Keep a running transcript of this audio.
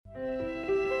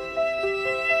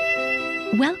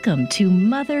Welcome to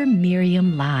Mother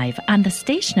Miriam Live on the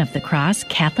Station of the Cross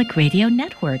Catholic Radio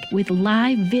Network with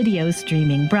live video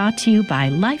streaming brought to you by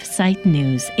LifeSite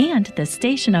News and the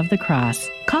Station of the Cross.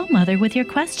 Call Mother with your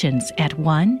questions at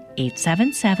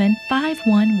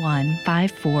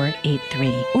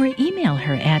 1-877-511-5483 or email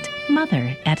her at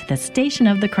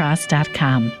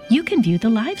mother@thestationofthecross.com. You can view the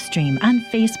live stream on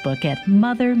Facebook at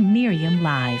Mother Miriam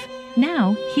Live.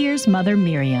 Now, here's Mother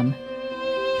Miriam.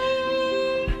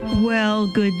 Well,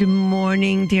 good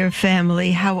morning, dear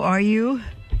family. How are you?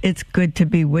 It's good to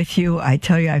be with you. I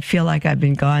tell you, I feel like I've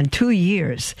been gone 2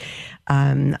 years.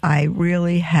 I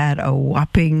really had a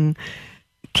whopping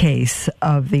case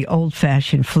of the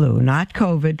old-fashioned flu, not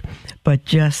COVID, but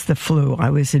just the flu.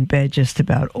 I was in bed just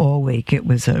about all week. It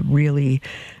was a really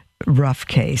rough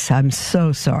case. I'm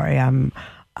so sorry. I'm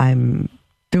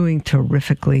doing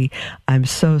terrifically. I'm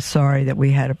so sorry that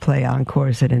we had to play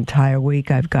encores an entire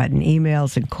week. I've gotten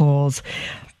emails and calls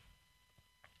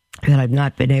that I've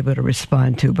not been able to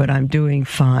respond to, but I'm doing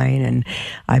fine. And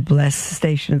I bless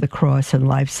Station of the Cross and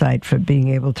LifeSite for being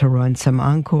able to run some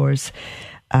encores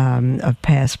of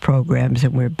past programs.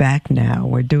 And we're back now.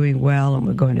 We're doing well, and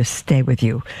we're going to stay with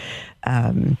you.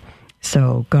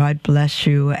 So God bless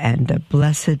you, and a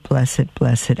blessed, blessed,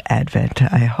 blessed Advent.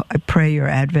 I pray your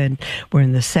Advent, we're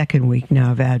in the second week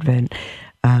now of Advent,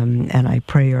 and I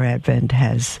pray your Advent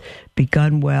has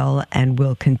begun well and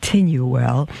will continue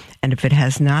well. And if it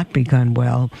has not begun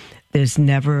well, there's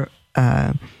never,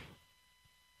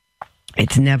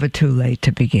 it's never too late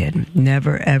to begin.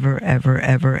 Never, ever, ever,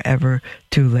 ever, ever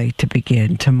too late to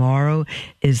begin. Tomorrow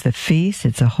is the feast.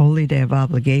 It's a holy day of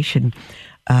obligation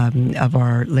of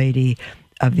Our Lady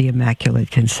of the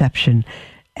Immaculate Conception,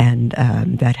 and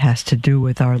that has to do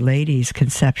with Our Lady's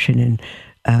conception in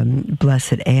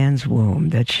Blessed Anne's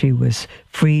womb, that she was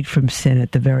freed from sin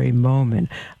at the very moment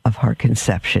of her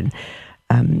conception.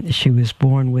 She was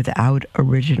born without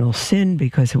original sin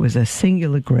because it was a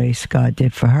singular grace God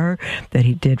did for her that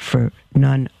he did for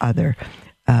none other,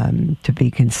 to be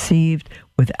conceived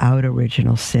without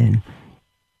original sin.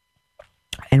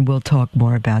 And we'll talk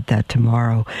more about that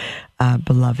tomorrow,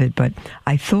 beloved. But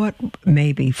I thought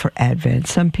maybe for Advent,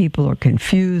 some people are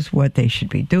confused what they should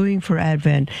be doing for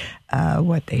Advent,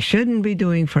 what they shouldn't be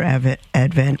doing for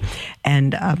Advent.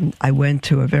 And I went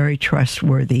to a very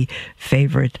trustworthy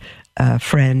favorite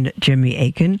friend, Jimmy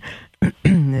Akin,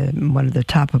 one of the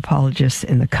top apologists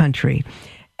in the country.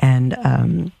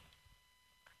 And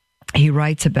he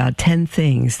writes about 10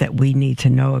 things that we need to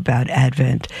know about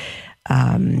Advent.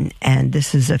 And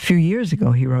this is a few years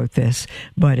ago he wrote this,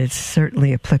 but it's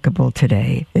certainly applicable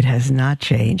today. It has not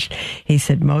changed. He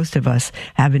said most of us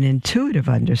have an intuitive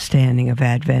understanding of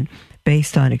Advent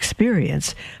based on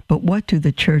experience, but what do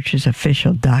the Church's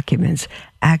official documents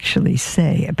actually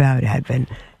say about Advent?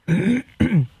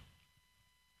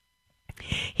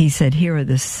 He said, here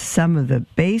are some of the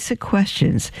basic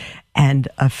questions and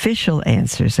official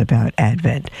answers about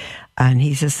Advent. And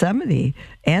he says some of the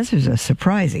answers are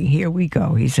surprising. Here we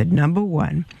go. He said, number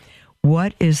one,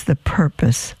 what is the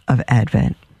purpose of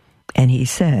Advent? And he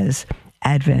says,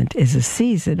 Advent is a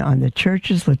season on the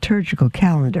Church's liturgical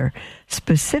calendar.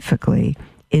 Specifically,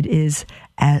 it is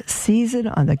a season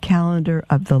on the calendar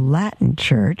of the Latin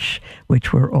Church,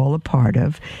 which we're all a part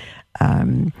of,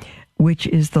 which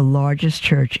is the largest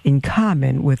church in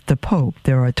common with the Pope.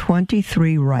 There are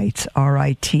 23 rites,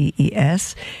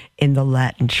 R-I-T-E-S, in the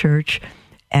Latin Church,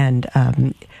 and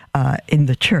in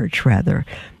the Church, rather.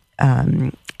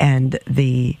 And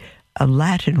the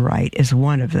Latin rite is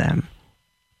one of them.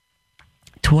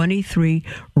 23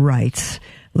 rites,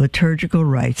 liturgical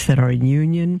rites that are in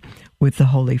union with the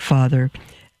Holy Father,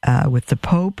 with the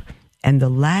Pope, and the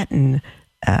Latin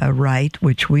rite,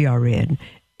 which we are in,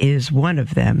 is one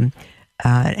of them.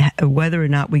 Whether or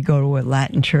not we go to a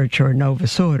Latin church or a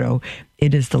Novus Ordo,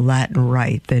 it is the Latin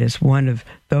rite that is one of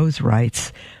those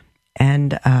rites.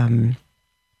 And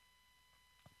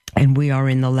we are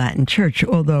in the Latin Church,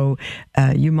 although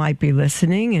you might be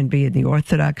listening and be in the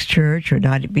Orthodox Church or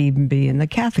not even be in the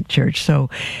Catholic Church. So,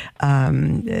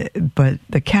 but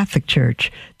the Catholic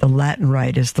Church, the Latin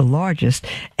rite is the largest.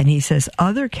 And he says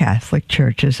other Catholic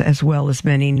churches, as well as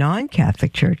many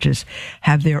non-Catholic churches,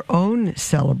 have their own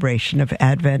celebration of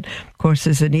Advent. Of course,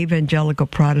 as an evangelical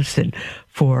Protestant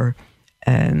for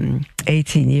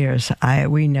 18 years,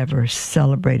 we never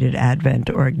celebrated Advent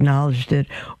or acknowledged it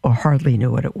or hardly knew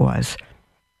what it was.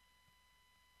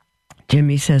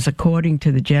 Jimmy says, according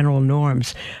to the general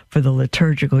norms for the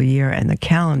liturgical year and the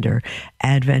calendar,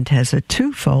 Advent has a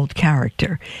twofold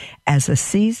character: as a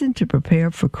season to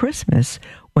prepare for Christmas,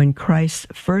 when Christ's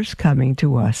first coming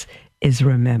to us is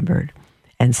remembered,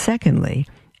 and secondly,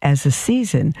 as a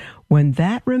season when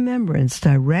that remembrance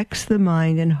directs the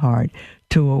mind and heart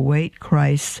to await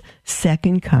Christ's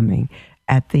second coming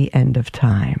at the end of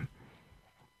time.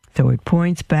 So it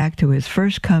points back to his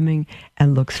first coming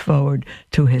and looks forward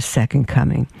to his second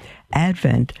coming.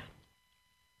 Advent,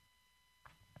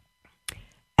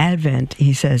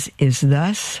 he says, is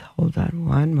thus, hold on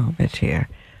one moment here,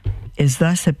 is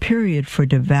thus a period for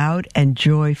devout and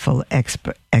joyful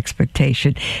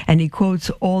expectation. And he quotes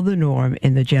all the norm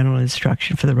in the general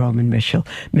instruction for the Roman Missal,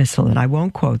 and I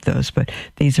won't quote those, but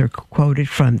these are quoted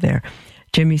from there.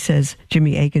 Jimmy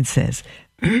Akin says,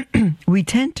 we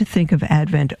tend to think of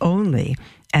Advent only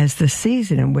as the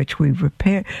season in which we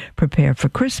prepare for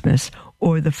Christmas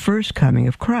or the first coming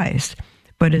of Christ.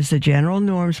 But as the general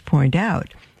norms point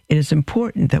out, it is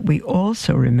important that we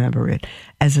also remember it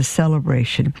as a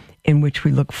celebration in which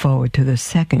we look forward to the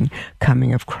second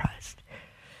coming of Christ.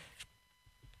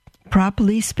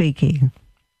 Properly speaking,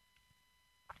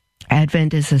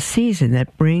 Advent is a season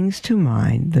that brings to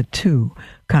mind the two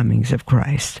comings of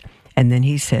Christ. And then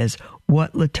he says,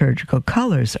 what liturgical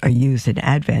colors are used in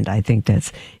Advent? I think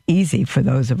that's easy for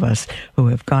those of us who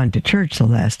have gone to church the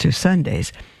last 2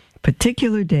 Sundays.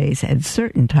 Particular days and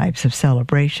certain types of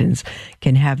celebrations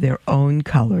can have their own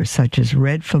colors, such as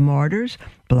red for martyrs,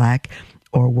 black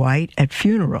or white at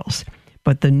funerals.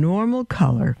 But the normal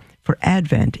color for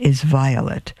Advent is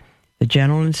violet. The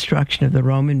general instruction of the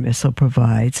Roman Missal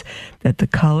provides that the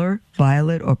color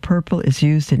violet or purple is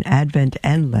used in Advent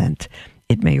and Lent.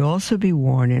 It may also be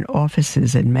worn in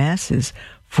offices and masses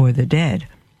for the dead.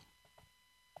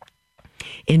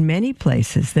 In many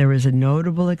places, there is a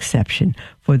notable exception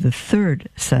for the third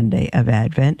Sunday of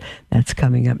Advent, that's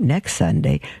coming up next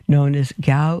Sunday, known as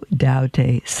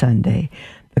Gaudete Sunday.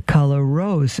 The color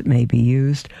rose may be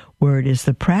used where it is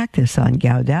the practice on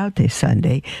Gaudete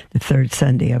Sunday, the third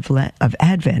Sunday of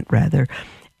Advent,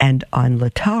 and on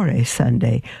Laetare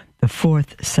Sunday, the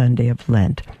fourth Sunday of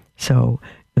Lent. So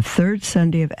the third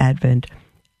Sunday of Advent,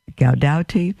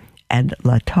 Gaudete, and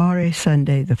Laetare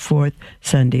Sunday, the fourth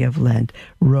Sunday of Lent,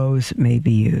 rose may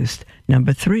be used.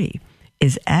 Number 3,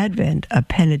 is Advent a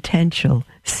penitential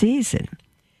season?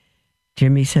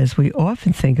 Jimmy says we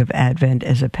often think of Advent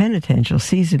as a penitential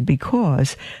season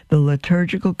because the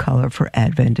liturgical color for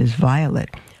Advent is violet,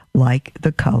 like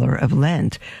the color of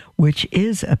Lent, which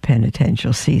is a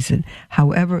penitential season.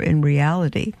 However, in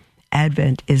reality,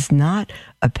 Advent is not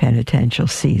a penitential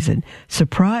season.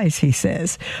 Surprise, he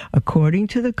says. According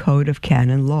to the Code of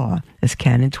Canon Law, as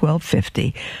Canon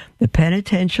 1250, the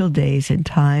penitential days and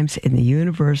times in the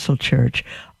Universal Church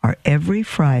are every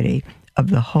Friday of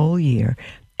the whole year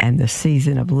and the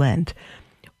season of Lent.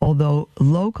 Although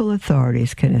local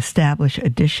authorities can establish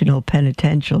additional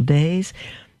penitential days,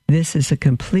 this is a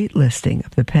complete listing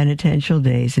of the penitential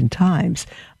days and times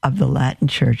of the Latin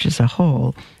Church as a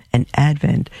whole, and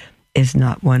Advent is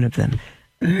not one of them.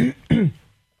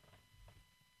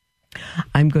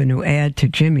 I'm going to add to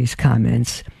Jimmy's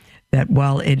comments that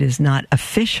while it is not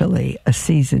officially a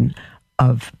season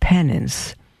of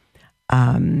penance,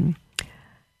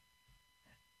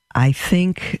 I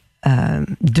think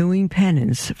doing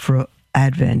penance for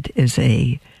Advent is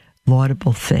a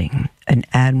laudable thing, an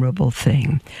admirable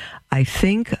thing. I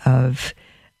think of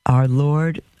our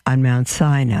Lord on Mount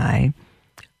Sinai,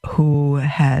 who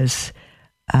has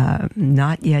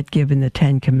not yet given the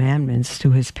 10 Commandments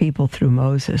to his people through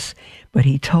Moses, but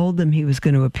he told them he was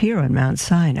going to appear on Mount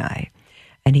Sinai.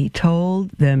 And he told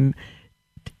them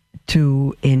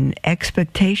to, in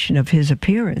expectation of his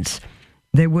appearance,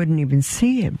 they wouldn't even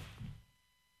see him.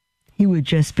 He would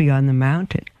just be on the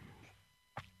mountain.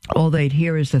 All they'd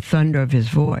hear is the thunder of his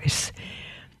voice.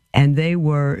 And they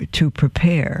were to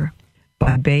prepare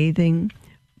by bathing,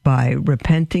 by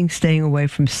repenting, staying away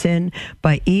from sin,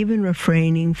 by even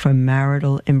refraining from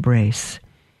marital embrace,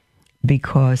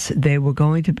 because they were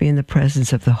going to be in the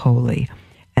presence of the holy.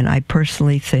 And I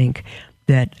personally think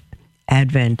that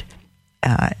Advent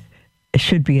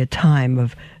should be a time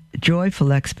of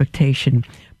joyful expectation,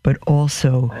 but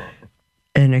also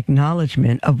an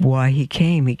acknowledgement of why he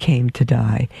came. He came to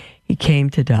die. He came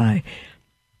to die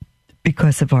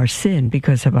because of our sin,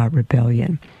 because of our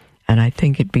rebellion. And I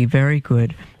think it'd be very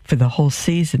good for the whole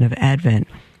season of Advent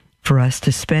for us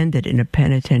to spend it in a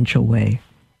penitential way.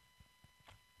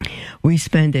 We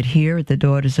spend it here at the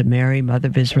Daughters of Mary, Mother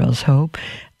of Israel's Hope.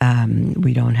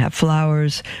 We don't have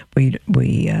flowers. We're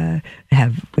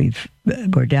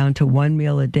down to 1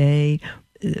 meal a day,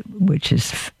 which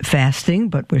is fasting,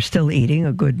 but we're still eating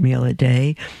a good meal a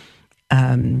day,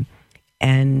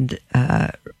 and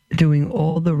doing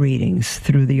all the readings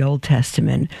through the Old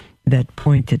Testament that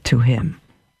pointed to him.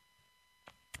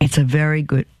 It's a very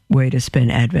good way to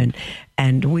spend Advent.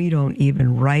 And we don't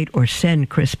even write or send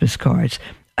Christmas cards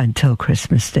until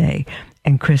Christmas Day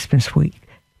and Christmas week.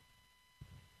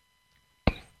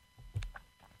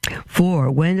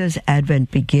 4. When does Advent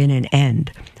begin and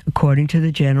end? According to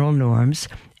the general norms,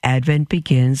 Advent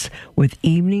begins with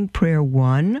evening prayer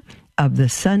 1 of the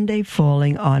Sunday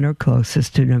falling on or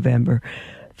closest to November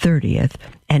 30th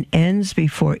and ends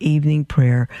before evening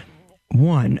prayer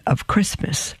 1 of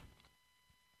Christmas.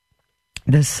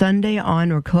 The Sunday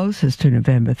on or closest to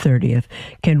November 30th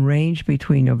can range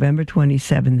between November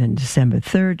 27th and December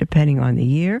 3rd, depending on the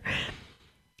year.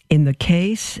 In the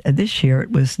case, this year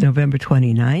it was November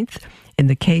 29th. In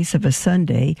the case of a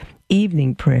Sunday,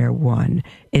 evening prayer 1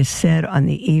 is said on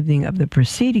the evening of the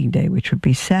preceding day, which would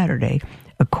be Saturday,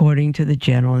 according to the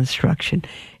general instruction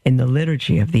in the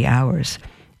Liturgy of the Hours,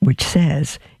 which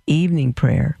says evening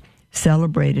prayer,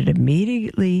 celebrated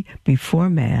immediately before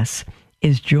Mass,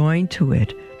 is joined to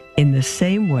it in the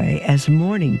same way as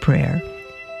morning prayer.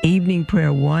 Evening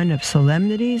prayer 1 of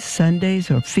solemnities,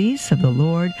 Sundays, or feasts of the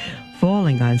Lord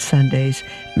falling on Sundays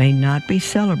may not be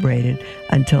celebrated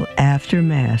until after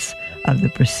Mass of the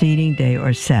preceding day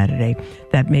or Saturday.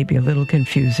 That may be a little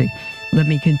confusing. Let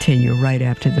me continue right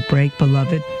after the break,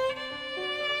 beloved.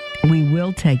 We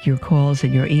will take your calls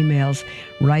and your emails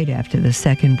right after the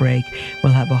second break.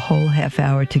 We'll have a whole half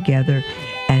hour together,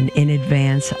 and in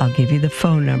advance, I'll give you the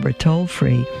phone number,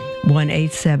 toll-free,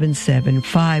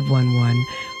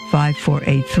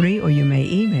 1-877-511-5483, or you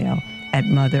may email at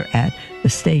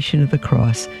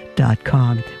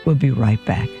mother@thestationofthecross.com. We'll be right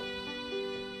back.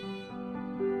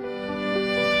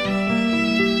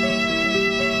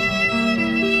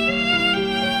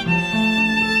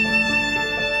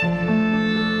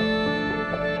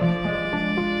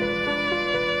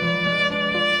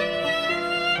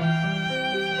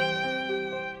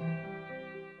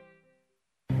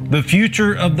 The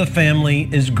future of the family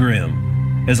is grim.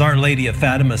 As Our Lady of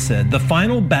Fatima said, the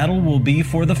final battle will be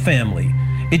for the family.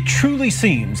 It truly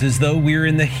seems as though we're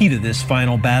in the heat of this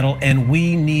final battle, and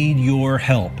we need your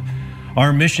help.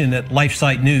 Our mission at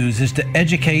LifeSite News is to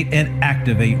educate and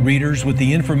activate readers with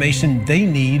the information they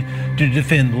need to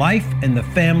defend life and the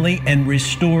family and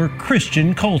restore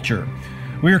Christian culture.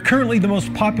 We are currently the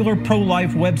most popular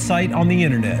pro-life website on the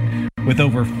internet, with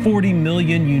over 40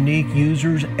 million unique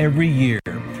users every year.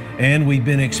 And we've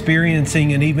been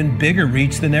experiencing an even bigger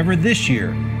reach than ever this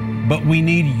year. But we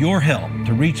need your help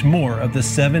to reach more of the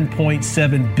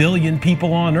 7.7 billion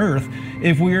people on Earth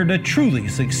if we are to truly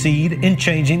succeed in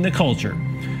changing the culture.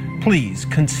 Please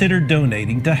consider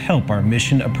donating to help our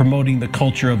mission of promoting the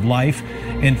culture of life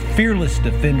and fearless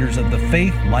defenders of the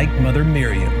faith like Mother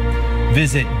Miriam.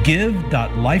 Visit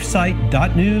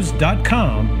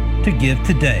give.lifesite.news.com to give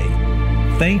today.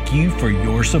 Thank you for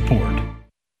your support.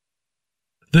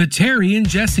 The Terry and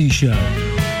Jesse Show.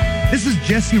 This is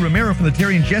Jesse Romero from The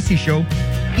Terry and Jesse Show.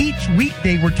 Each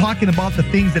weekday, we're talking about the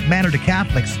things that matter to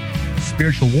Catholics.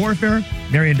 Spiritual warfare,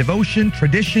 Marian devotion,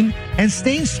 tradition, and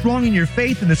staying strong in your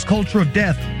faith in this culture of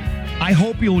death. I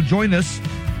hope you'll join us.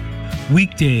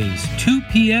 Weekdays, 2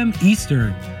 p.m.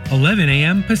 Eastern, 11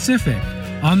 a.m. Pacific,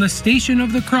 on the Station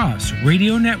of the Cross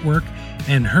Radio Network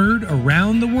and heard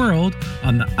around the world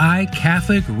on the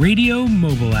iCatholic Radio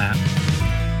mobile app.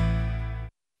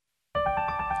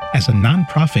 As a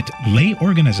nonprofit lay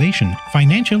organization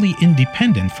financially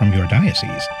independent from your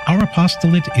diocese, our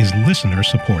apostolate is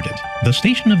listener-supported. The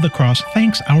Station of the Cross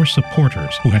thanks our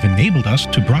supporters who have enabled us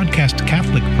to broadcast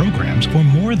Catholic programs for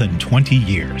more than 20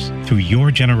 years. Through your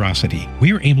generosity,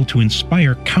 we are able to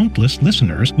inspire countless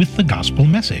listeners with the gospel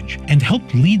message and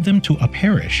help lead them to a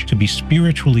parish to be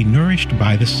spiritually nourished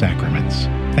by the sacraments.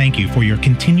 Thank you for your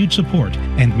continued support,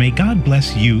 and may God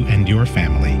bless you and your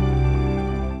family.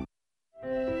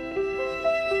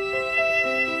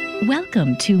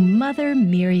 Welcome to Mother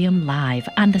Miriam Live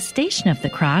on the Station of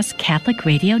the Cross Catholic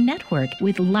Radio Network,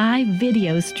 with live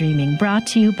video streaming brought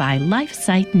to you by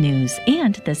LifeSite News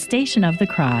and the Station of the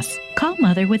Cross. Call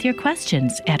Mother with your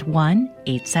questions at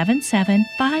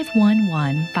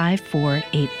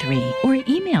 1-877-511-5483 or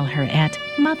email her at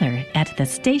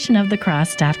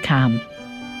mother@thestationofthecross.com.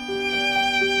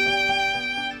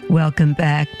 Welcome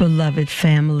back, beloved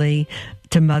family,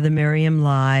 to Mother Miriam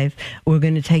Live. We're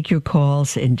going to take your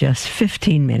calls in just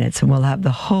 15 minutes, and we'll have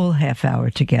the whole half hour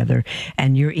together,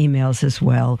 and your emails as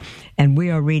well. And we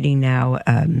are reading now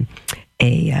an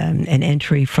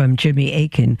entry from Jimmy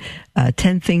Akin,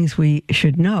 10 Things We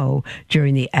Should Know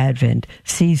During the Advent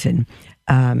Season.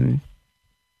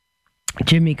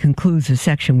 Jimmy concludes the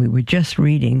section we were just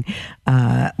reading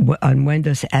on when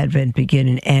does Advent begin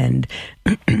and end.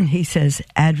 He says,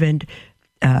 Advent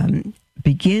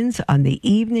begins on the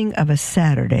evening of a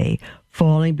Saturday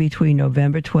falling between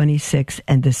November 26th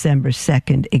and December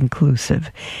 2nd inclusive,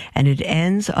 and it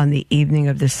ends on the evening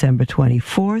of December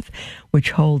 24th,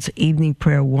 which holds evening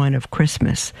prayer 1 of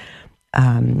Christmas,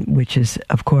 which is,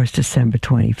 of course, December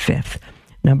 25th.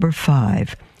 Number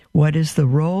 5, what is the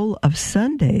role of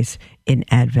Sundays in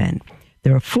Advent?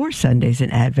 There are 4 Sundays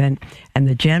in Advent, and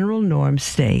the general norms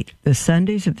state the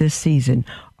Sundays of this season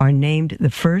are named the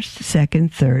 1st,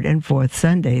 2nd, 3rd, and 4th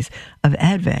Sundays of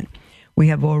Advent. We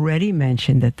have already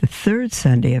mentioned that the 3rd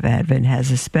Sunday of Advent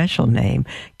has a special name,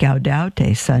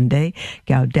 Gaudete Sunday.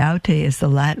 Gaudete is the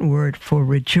Latin word for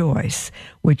rejoice,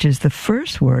 which is the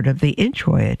first word of the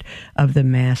introit of the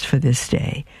Mass for this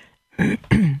day.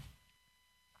 The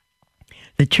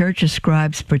Church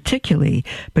ascribes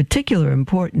particular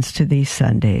importance to these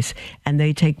Sundays, and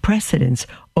they take precedence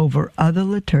over other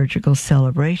liturgical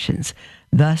celebrations.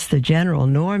 Thus, the general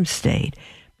norms state,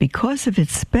 because of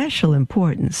its special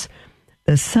importance,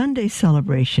 the Sunday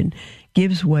celebration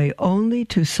gives way only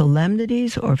to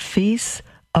solemnities or feasts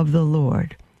of the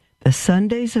Lord. The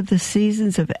Sundays of the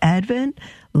seasons of Advent,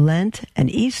 Lent, and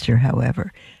Easter,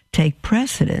 however, take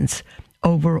precedence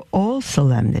over all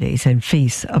solemnities and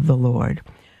feasts of the Lord.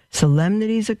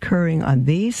 Solemnities occurring on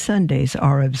these Sundays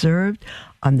are observed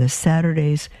on the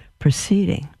Saturdays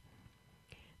preceding.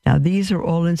 Now, these are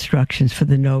all instructions for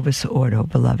the Novus Ordo,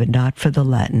 beloved, not for the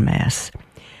Latin Mass.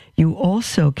 You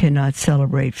also cannot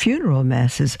celebrate funeral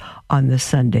masses on the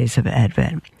Sundays of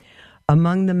Advent.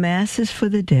 Among the masses for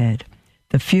the dead,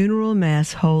 the funeral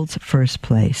mass holds first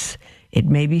place. It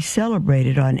may be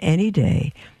celebrated on any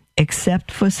day,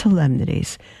 except for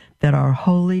solemnities that are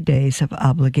holy days of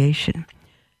obligation.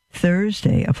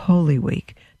 Thursday of Holy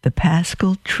Week, the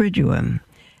Paschal Triduum,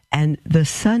 and the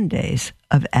Sundays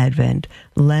of Advent,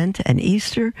 Lent, and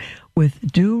Easter,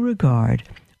 with due regard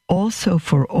also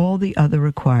for all the other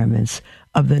requirements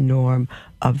of the norm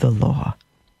of the law.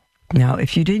 Now,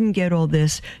 if you didn't get all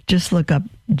this, just look up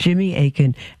Jimmy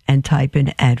Akin and type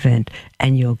in Advent,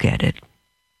 and you'll get it.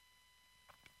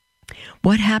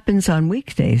 What happens on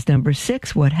weekdays? Number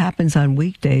 6, what happens on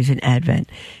weekdays in Advent?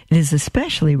 It is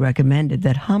especially recommended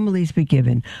that homilies be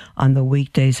given on the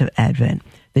weekdays of Advent.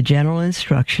 The general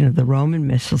instruction of the Roman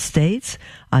Missal states,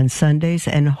 on Sundays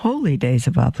and holy days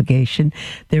of obligation,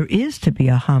 there is to be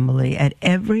a homily at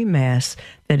every Mass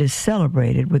that is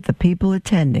celebrated with the people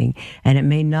attending, and it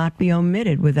may not be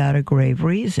omitted without a grave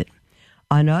reason.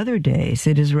 On other days,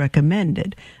 it is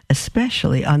recommended,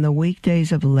 especially on the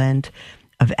weekdays of Lent,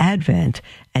 of Advent,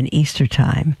 and Easter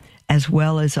time, as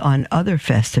well as on other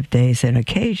festive days and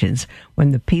occasions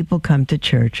when the people come to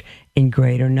church in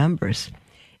greater numbers.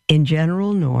 In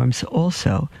general norms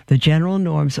also, the general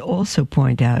norms also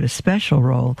point out a special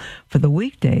role for the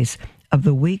weekdays of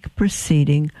the week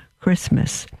preceding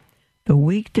Christmas. The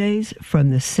weekdays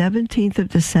from the 17th of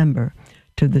December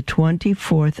to the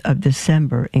 24th of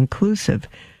December inclusive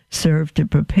serve to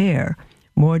prepare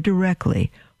more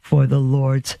directly for the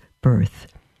Lord's birth.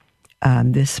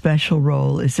 This special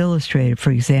role is illustrated,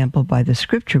 for example, by the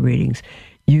scripture readings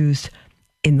used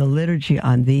in the liturgy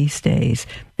on these days.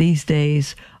 These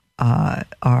days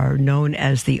are known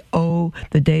as the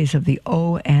days of the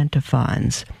O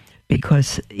antiphons,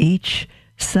 because each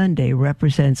Sunday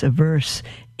represents a verse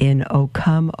in O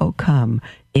come,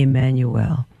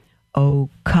 Emmanuel. O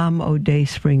come, O day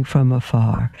spring from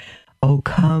afar. O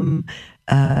come,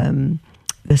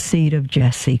 the seed of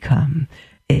Jesse come.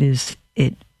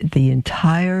 The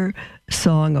entire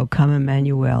song, O come,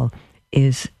 Emmanuel,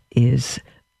 is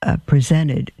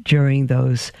presented during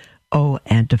those O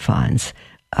antiphons.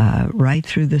 Right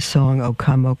through the song, O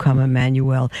come,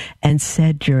 Emmanuel, and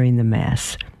said during the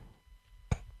Mass.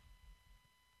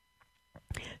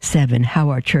 7, how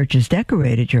our church is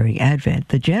decorated during Advent.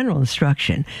 The general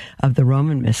instruction of the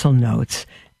Roman Missal notes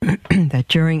that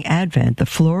during Advent, the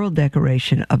floral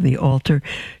decoration of the altar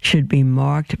should be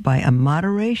marked by a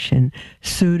moderation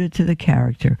suited to the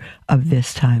character of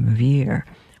this time of year,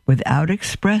 without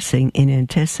expressing in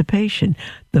anticipation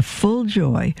the full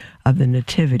joy of the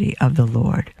nativity of the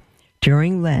Lord.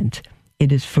 During Lent,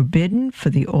 it is forbidden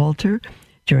for the altar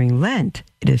to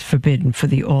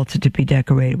be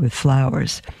decorated with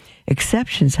flowers.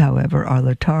 Exceptions, however, are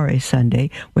Laetare Sunday,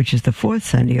 which is the 4th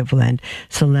Sunday of Lent,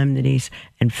 solemnities,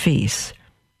 and feasts.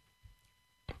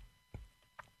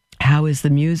 How is the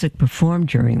music performed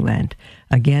during Lent?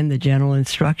 Again, the general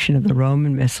instruction of the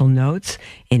Roman Missal notes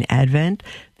in Advent,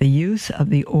 the use of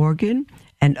the organ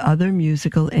and other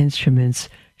musical instruments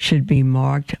should be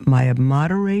marked by a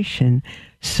moderation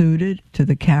suited to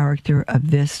the character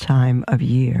of this time of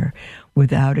year,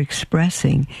 without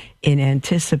expressing in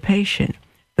anticipation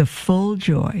the full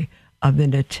joy of the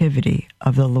Nativity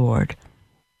of the Lord.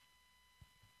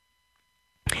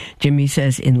 Jimmy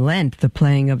says, in Lent, the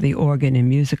playing of the organ and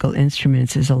musical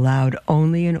instruments is allowed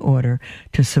only in order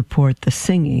to support the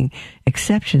singing.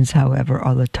 Exceptions, however,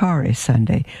 are Laetare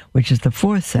Sunday, which is the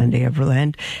fourth Sunday of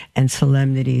Lent, and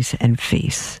solemnities and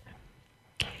feasts.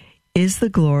 Is the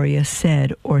Gloria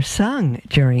said or sung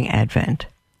during Advent?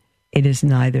 It is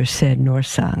neither said nor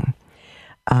sung.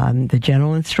 The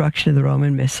general instruction of the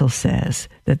Roman Missal says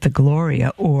that the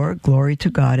Gloria, or Glory to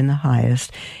God in the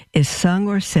highest, is sung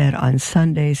or said on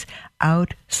Sundays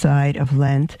outside of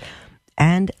Lent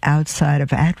and outside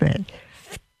of Advent,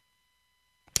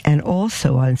 and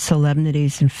also on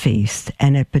solemnities and feasts,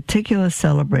 and at particular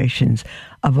celebrations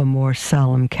of a more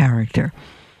solemn character.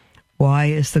 Why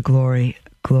is the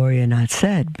Gloria not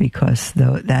said? Because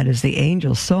that is the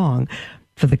angel's song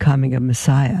for the coming of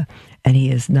Messiah. And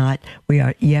he is not, we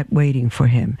are yet waiting for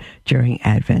him during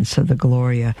Advent. So the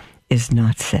Gloria is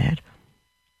not said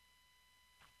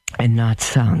and not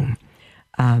sung.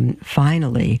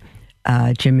 Finally,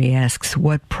 Jimmy asks,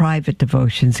 what private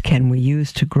devotions can we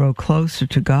use to grow closer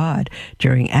to God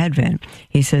during Advent?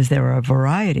 He says there are a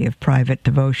variety of private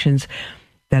devotions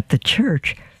that the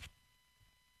church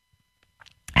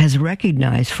has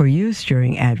recognized for use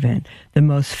during Advent. The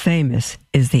most famous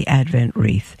is the Advent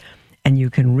wreath. And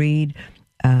you can read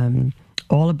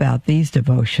all about these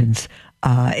devotions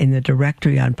in the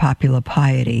Directory on Popular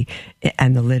Piety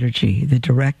and the Liturgy. The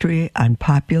Directory on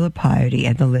Popular Piety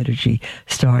and the Liturgy,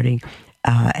 starting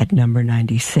at number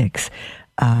 96.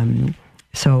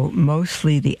 So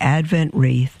mostly the Advent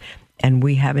wreath, and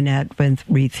we have an Advent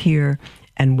wreath here,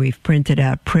 and we've printed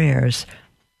out prayers,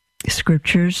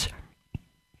 scriptures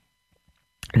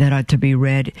that are to be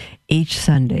read each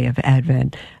Sunday of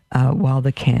Advent while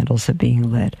the candles are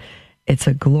being lit. It's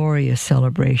a glorious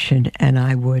celebration, and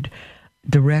I would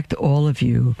direct all of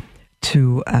you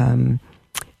to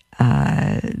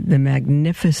the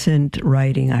magnificent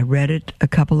writing. I read it a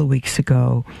couple of weeks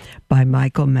ago by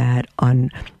Michael Matt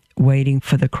on Waiting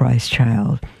for the Christ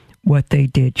Child, what they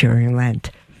did during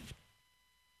Lent.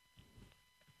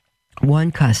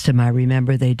 One custom I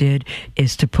remember they did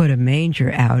is to put a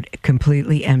manger out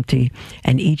completely empty,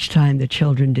 and each time the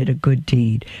children did a good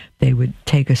deed, they would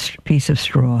take a piece of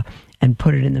straw and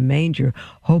put it in the manger,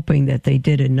 hoping that they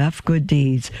did enough good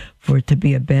deeds for it to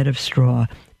be a bed of straw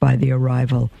by the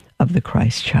arrival of the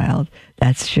Christ child.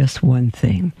 That's just one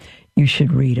thing. You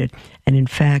should read it. And in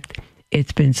fact,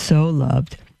 it's been so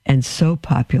loved and so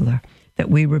popular that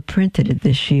we reprinted it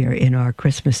this year in our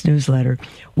Christmas newsletter,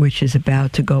 which is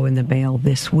about to go in the mail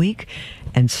this week.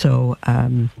 And so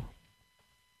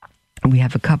we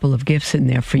have a couple of gifts in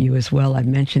there for you as well. I've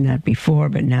mentioned that before,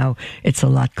 but now it's a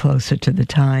lot closer to the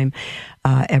time.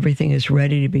 Everything is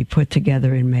ready to be put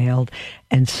together and mailed.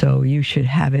 And so you should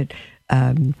have it,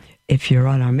 if you're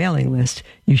on our mailing list,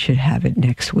 you should have it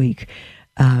next week.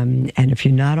 And if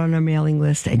you're not on our mailing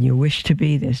list and you wish to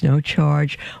be, there's no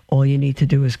charge. All you need to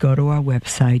do is go to our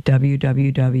website,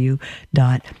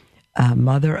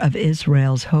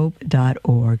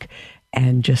 www.motherofisraelshope.org,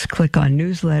 and just click on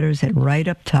newsletters, and right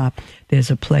up top, there's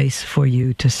a place for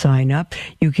you to sign up.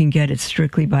 You can get it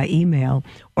strictly by email,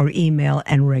 or email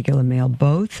and regular mail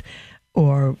both,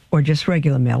 or just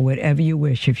regular mail, whatever you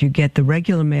wish. If you get the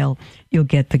regular mail, you'll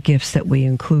get the gifts that we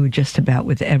include just about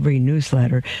with every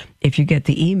newsletter. If you get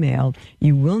the email,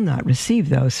 you will not receive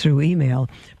those through email,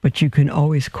 but you can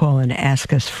always call and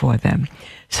ask us for them.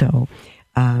 So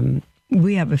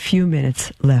we have a few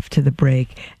minutes left to the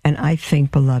break, and I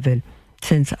think, beloved,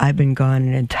 since I've been gone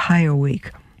an entire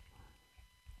week,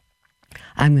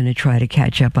 I'm going to try to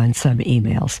catch up on some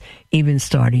emails, even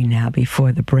starting now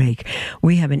before the break.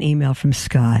 We have an email from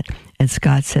Scott, and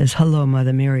Scott says, "Hello,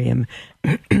 Mother Miriam.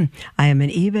 I am an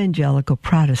evangelical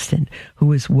Protestant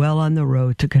who is well on the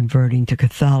road to converting to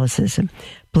Catholicism.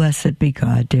 Blessed be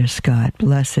God, dear Scott,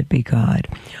 blessed be God.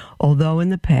 Although in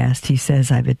the past," he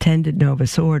says, "I've attended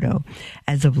Novus Ordo,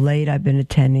 as of late I've been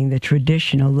attending the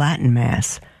traditional Latin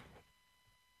Mass.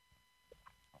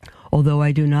 Although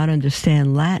I do not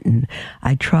understand Latin,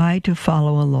 I try to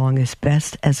follow along as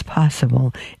best as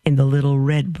possible in the little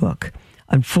red book.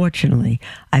 Unfortunately,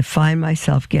 I find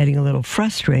myself getting a little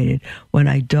frustrated when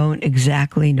I don't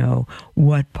exactly know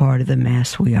what part of the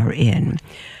Mass we are in.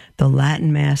 The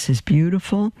Latin Mass is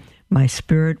beautiful. My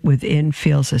spirit within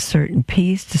feels a certain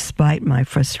peace despite my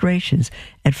frustrations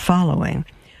at following.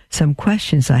 Some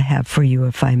questions I have for you,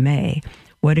 if I may.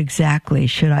 What exactly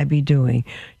should I be doing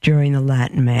during the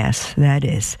Latin Mass? That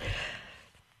is,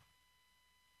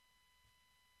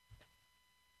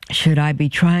 Should I be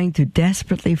trying to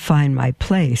desperately find my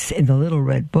place in the Little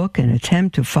Red Book and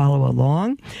attempt to follow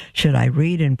along? Should I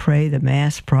read and pray the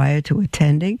Mass prior to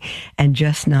attending and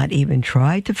just not even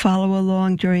try to follow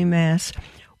along during Mass?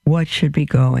 What should be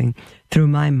going through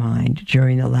my mind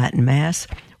during the Latin Mass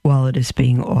while it is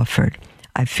being offered?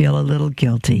 I feel a little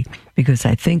guilty because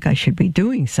I think I should be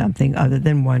doing something other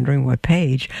than wondering what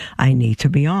page I need to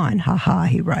be on. Ha ha,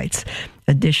 he writes.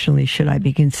 Additionally, should I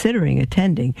be considering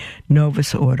attending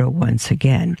Novus Ordo once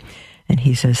again? And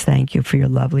he says, thank you for your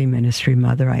lovely ministry,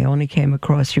 Mother. I only came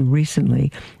across you recently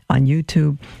on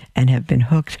YouTube and have been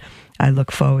hooked. I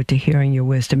look forward to hearing your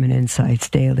wisdom and insights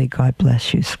daily. God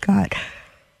bless you, Scott.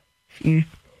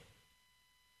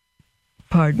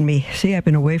 Pardon me. See, I've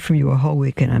been away from you a whole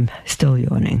week and I'm still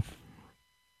yawning.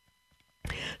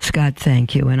 Scott,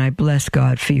 thank you, and I bless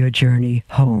God for your journey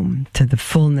home to the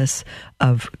fullness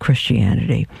of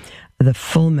Christianity, the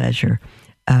full measure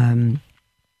of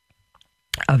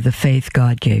the faith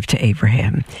God gave to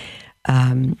Abraham.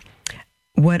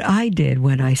 What I did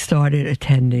when I started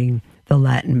attending the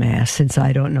Latin Mass, since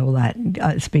I don't know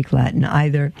Latin, speak Latin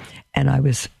either, and I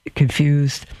was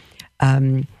confused,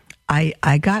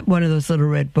 I got one of those little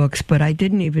red books, but I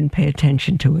didn't even pay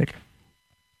attention to it.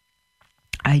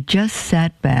 I just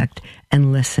sat back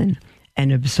and listened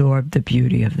and absorbed the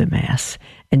beauty of the Mass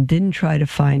and didn't try to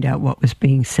find out what was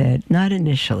being said, not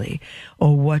initially,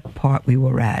 or what part we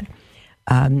were at.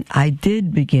 I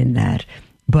did begin that,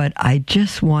 but I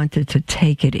just wanted to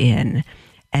take it in.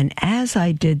 And as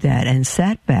I did that and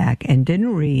sat back and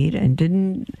didn't read and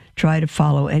didn't try to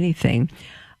follow anything,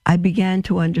 I began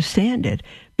to understand it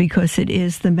because it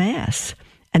is the Mass.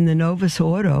 And the Novus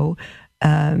Ordo,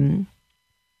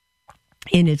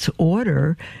 in its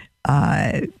order,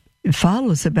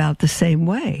 follows about the same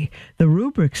way. The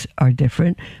rubrics are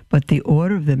different, but the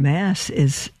order of the Mass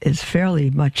is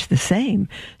fairly much the same.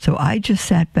 So I just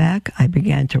sat back, I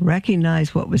began to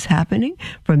recognize what was happening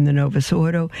from the Novus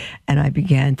Ordo, and I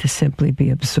began to simply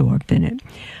be absorbed in it.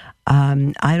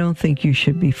 I don't think you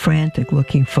should be frantic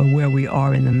looking for where we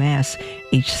are in the Mass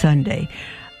each Sunday.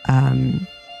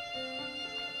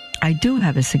 I do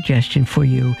have a suggestion for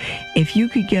you. If you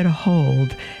could get a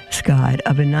hold, Scott,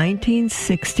 of a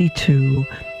 1962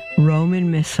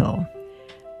 Roman Missal,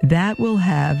 that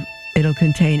it'll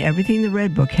contain everything the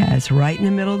Red Book has right in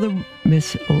the middle of the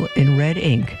Missal in red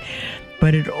ink,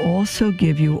 but it also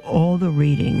give you all the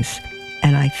readings,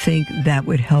 and I think that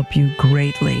would help you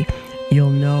greatly.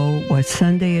 You'll know what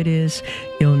Sunday it is.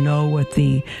 You'll know what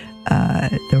the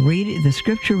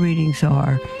scripture readings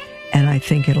are. And I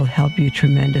think it'll help you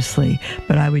tremendously.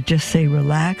 But I would just say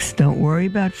relax. Don't worry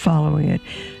about following it.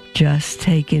 Just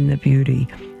take in the beauty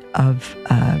of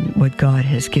what God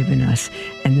has given us.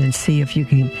 And then see if you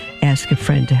can ask a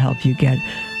friend to help you get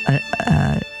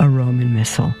a Roman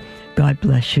Missal. God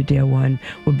bless you, dear one.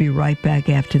 We'll be right back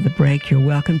after the break. You're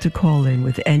welcome to call in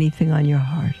with anything on your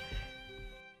heart.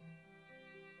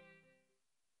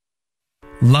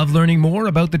 Love learning more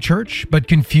about the church, but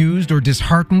confused or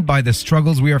disheartened by the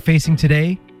struggles we are facing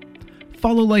today?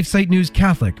 Follow LifeSite News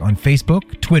Catholic on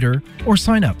Facebook, Twitter, or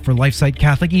sign up for LifeSite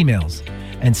Catholic emails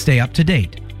and stay up to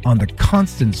date on the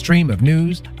constant stream of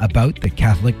news about the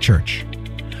Catholic Church.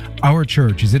 Our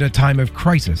church is in a time of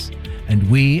crisis, and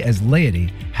we as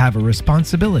laity have a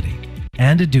responsibility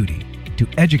and a duty to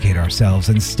educate ourselves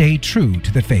and stay true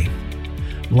to the faith.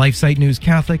 LifeSite News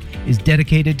Catholic is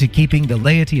dedicated to keeping the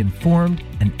laity informed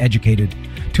and educated.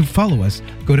 To follow us,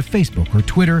 go to Facebook or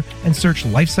Twitter and search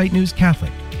LifeSite News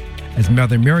Catholic. As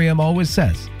Mother Miriam always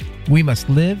says, we must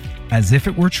live as if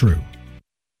it were true.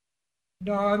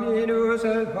 Dominus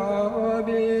et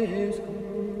vobiscum.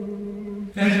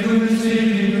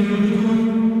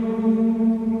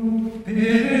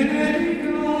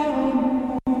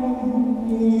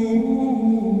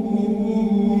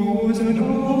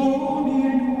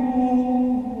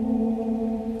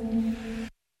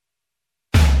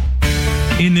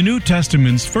 In the New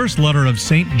Testament's first letter of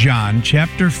St. John,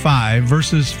 chapter 5,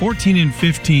 verses 14 and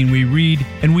 15, we read,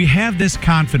 "And we have this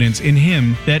confidence in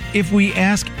him, that if we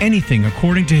ask anything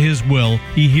according to his will,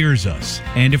 he hears us.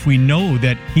 And if we know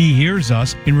that he hears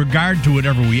us in regard to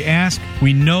whatever we ask,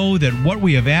 we know that what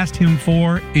we have asked him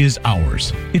for is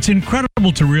ours." It's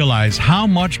incredible to realize how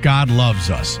much God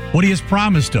loves us, what he has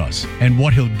promised us, and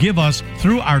what he'll give us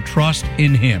through our trust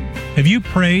in him. Have you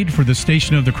prayed for the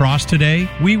Station of the Cross today?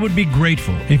 We would be grateful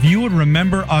grateful if you would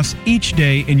remember us each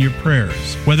day in your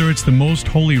prayers, whether it's the Most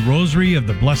Holy Rosary of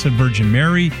the Blessed Virgin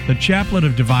Mary, the Chaplet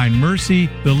of Divine Mercy,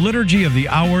 the Liturgy of the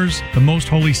Hours, the Most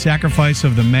Holy Sacrifice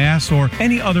of the Mass, or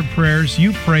any other prayers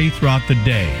you pray throughout the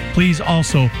day. Please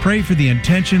also pray for the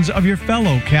intentions of your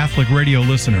fellow Catholic radio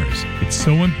listeners. It's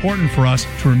so important for us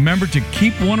to remember to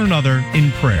keep one another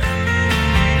in prayer.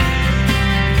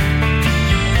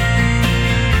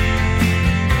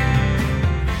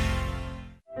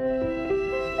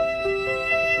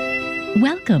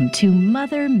 Welcome to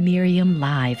Mother Miriam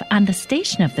Live on the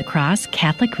Station of the Cross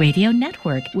Catholic Radio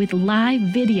Network with live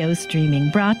video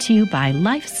streaming brought to you by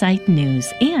LifeSite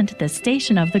News and the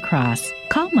Station of the Cross.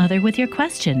 Call Mother with your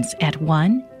questions at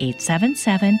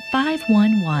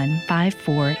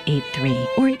 1-877-511-5483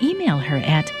 or email her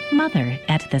at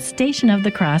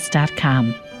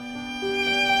mother@thestationofthecross.com.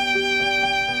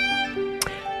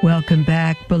 Welcome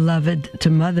back, beloved, to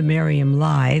Mother Miriam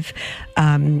Live.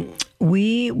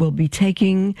 We will be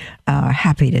we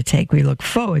look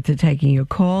forward to taking your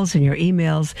calls and your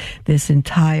emails this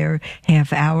entire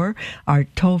half hour. Our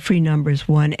toll-free number is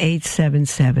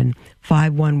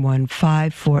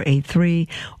 1-877-511-5483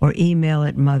 or email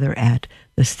at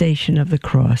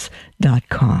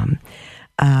mother@thestationofthecross.com.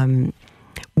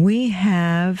 We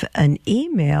have an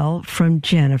email from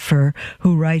Jennifer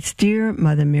who writes, Dear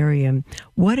Mother Miriam,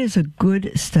 what is a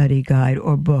good study guide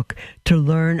or book to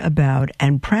learn about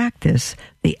and practice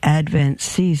the Advent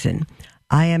season?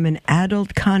 I am an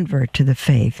adult convert to the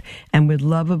faith and would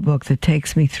love a book that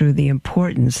takes me through the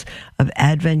importance of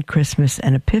Advent, Christmas,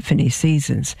 and Epiphany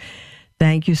seasons.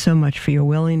 Thank you so much for your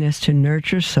willingness to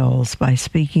nurture souls by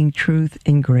speaking truth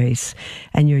in grace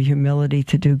and your humility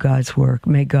to do God's work.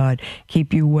 May God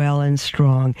keep you well and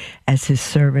strong as his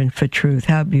servant for truth.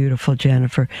 How beautiful,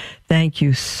 Jennifer. Thank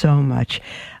you so much.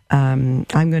 I'm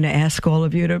going to ask all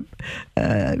of you to,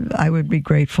 I would be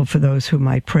grateful for those who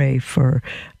might pray for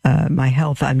my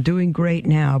health. I'm doing great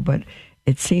now, but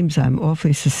it seems I'm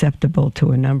awfully susceptible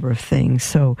to a number of things,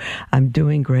 so I'm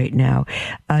doing great now.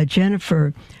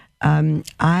 Jennifer,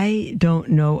 I don't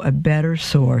know a better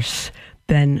source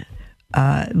than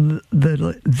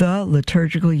the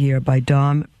Liturgical Year by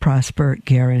Dom Prosper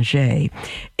Guéranger.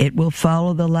 It will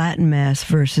follow the Latin Mass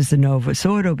versus the Novus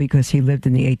Ordo because he lived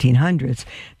in the 1800s.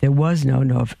 There was no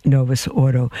Novus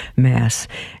Ordo Mass.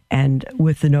 And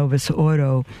with the Novus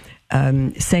Ordo,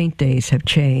 saint days have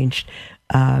changed,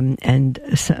 and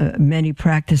many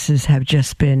practices have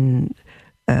just been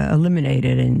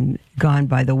eliminated and gone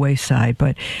by the wayside,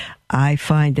 but I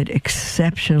find it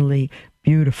exceptionally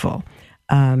beautiful.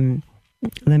 Let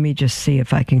me just see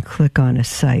if I can click on a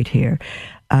site here.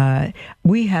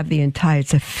 We have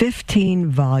it's a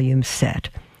 15-volume set,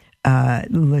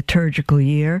 Liturgical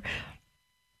Year,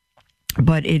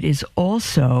 but it is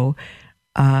also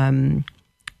online.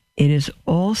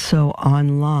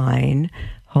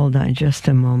 Hold on just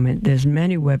a moment. There's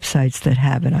many websites that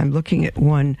have it. I'm looking at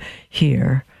one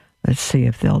here. Let's see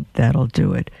if that'll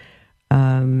do it.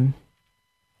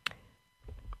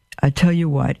 I tell you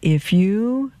what, if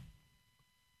you...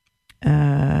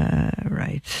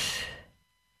 right.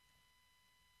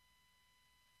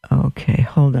 Okay,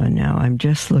 hold on now. I'm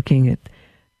just looking at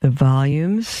the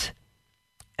volumes.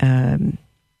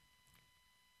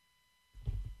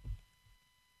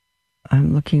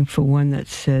 I'm looking for one that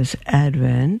says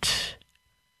Advent.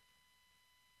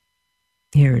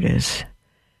 Here it is.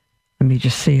 Let me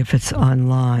just see if it's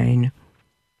online.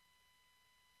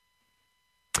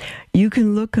 You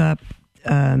can look up,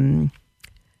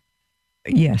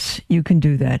 yes, you can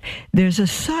do that. There's a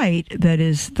site that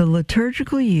is the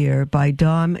Liturgical Year by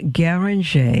Dom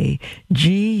Guéranger,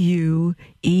 Gueranger,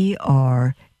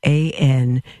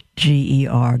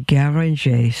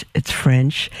 Guéranger, it's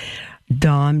French.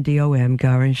 Dom, D-O-M,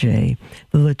 Guéranger,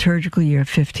 the Liturgical Year,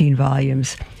 15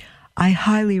 volumes. I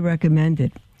highly recommend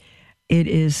it. It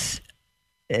is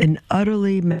an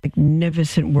utterly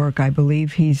magnificent work. I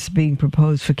believe he's being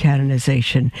proposed for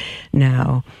canonization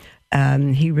now.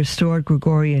 He restored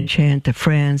Gregorian chant to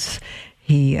France.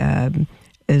 He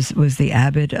was the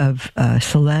abbot of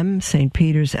Salem, St.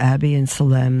 Peter's Abbey in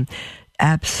Salem.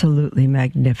 Absolutely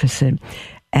magnificent.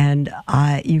 And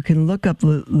you can look up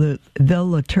the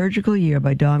Liturgical Year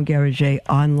by Dom Guéranger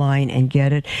online and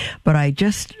get it. But I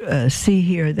just see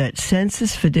here that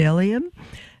Sensus Fidelium,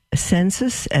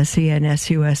 Sensus,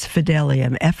 S-E-N-S-U-S,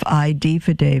 Fidelium, F-I-D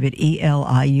for David,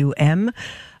 E-L-I-U-M,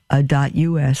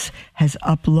 .us, has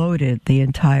uploaded the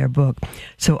entire book.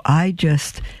 So I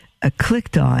just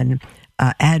clicked on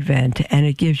Advent, and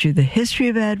it gives you the history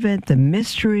of Advent, the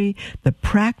mystery, the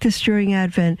practice during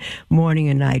Advent, morning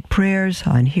and night prayers,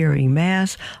 on hearing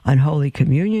Mass, on Holy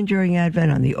Communion during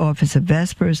Advent, on the office of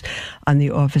Vespers, on the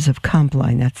office of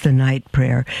Compline. That's the night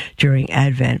prayer during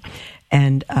Advent.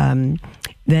 And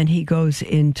then he goes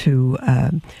into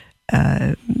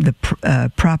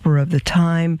the proper of the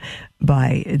time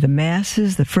by the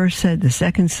Masses, the first, the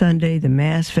second Sunday, the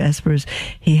Mass, Vespers.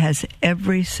 He has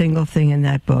every single thing in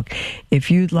that book. If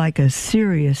you'd like a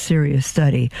serious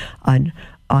study on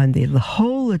the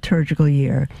whole liturgical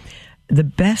year, the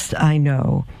best I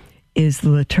know is The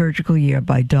Liturgical Year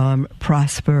by Dom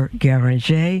Prosper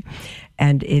Guéranger,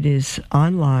 and it is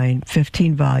online,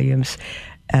 15 volumes.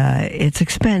 It's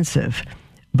expensive,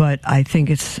 but I think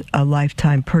it's a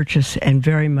lifetime purchase and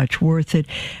very much worth it.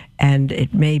 And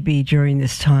it may be during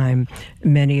this time,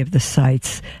 many of the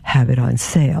sites have it on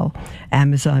sale.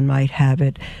 Amazon might have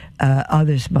it.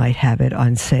 Others might have it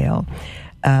on sale.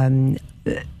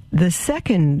 The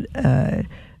second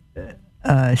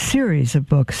series of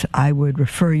books I would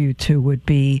refer you to would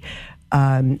be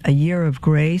A Year of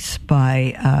Grace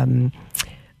by,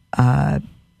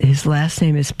 his last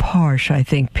name is Parsch, I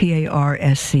think,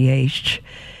 P-A-R-S-C-H.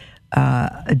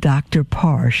 Dr.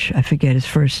 Parsch, I forget his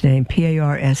first name,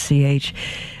 P-A-R-S-C-H,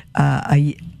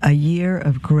 A Year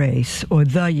of Grace, or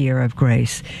The Year of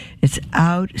Grace. It's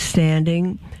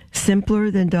outstanding, simpler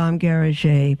than Dom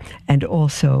Guéranger, and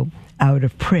also out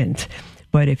of print.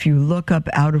 But if you look up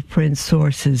out of print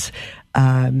sources,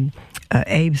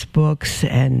 Abe's Books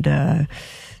and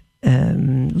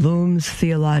Loom's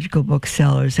Theological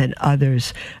Booksellers and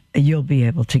others, you'll be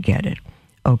able to get it.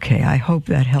 Okay, I hope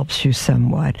that helps you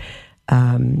somewhat.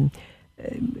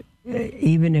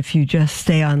 Even if you just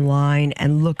stay online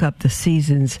and look up the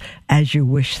seasons as you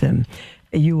wish them,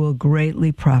 you will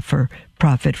greatly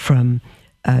profit from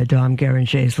Dom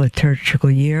Guéranger's Liturgical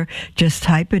Year. Just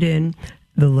type it in,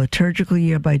 The Liturgical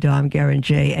Year by Dom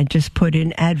Guéranger, and just put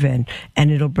in Advent, and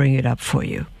it'll bring it up for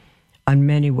you on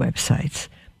many websites.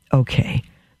 Okay.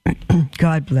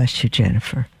 God bless you,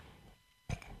 Jennifer.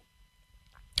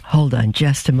 Hold on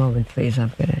just a moment, please.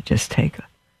 I'm going to just take a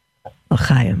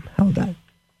l'chaim. Hold on.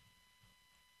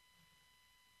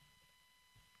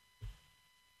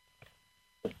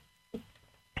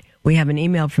 We have an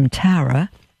email from Tara.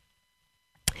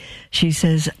 She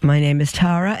says, my name is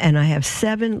Tara, and I have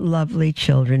 7 lovely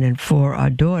children, and 4 are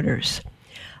daughters.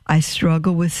 I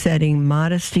struggle with setting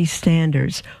modesty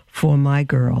standards for my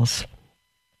girls.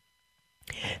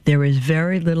 There is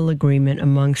very little agreement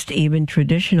amongst even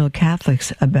traditional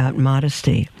Catholics about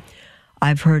modesty.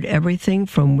 I've heard everything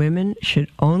from women should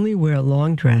only wear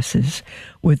long dresses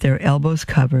with their elbows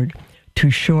covered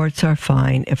to shorts are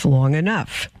fine if long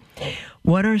enough.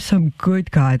 What are some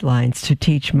good guidelines to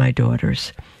teach my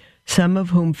daughters, some of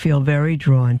whom feel very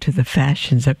drawn to the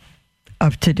fashions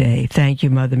of today? Thank you,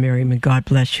 Mother Miriam, and God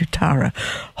bless you, Tara.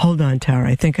 Hold on,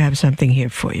 Tara. I think I have something here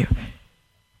for you.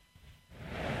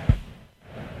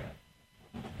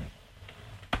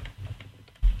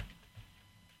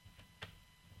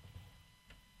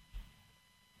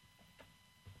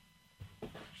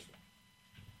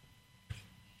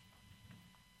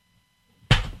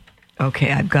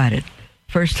 Okay, I've got it.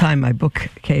 First time my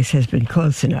bookcase has been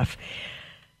close enough.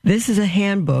 This is a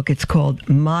handbook. It's called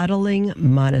Modeling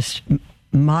Modesty.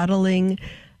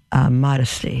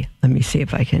 Let me see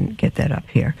if I can get that up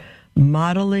here.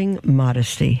 Modeling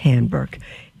Modesty Handbook.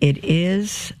 It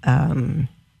is,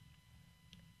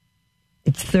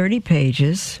 it's 30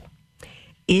 pages.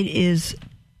 It is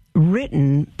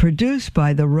produced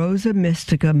by the Rosa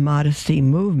Mystica Modesty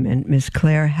Movement, Miss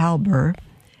Claire Halber,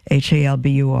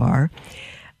 Halbur.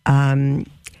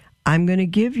 I'm going to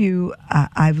give you,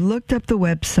 I've looked up the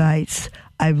websites,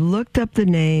 I've looked up the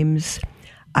names,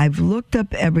 I've looked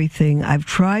up everything, I've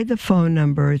tried the phone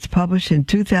number. It's published in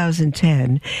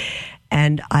 2010,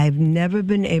 and I've never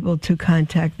been able to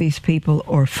contact these people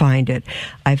or find it.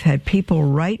 I've had people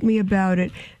write me about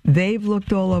it. They've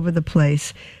looked all over the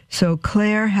place. So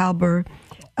Claire Halber,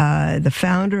 the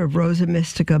founder of Rosa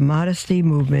Mystica Modesty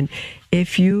Movement,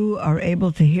 if you are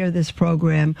able to hear this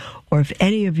program, or if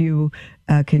any of you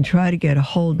can try to get a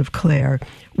hold of Claire,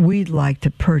 we'd like to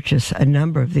purchase a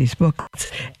number of these books,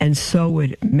 and so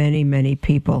would many, many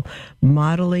people.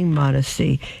 Modeling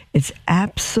Modesty. It's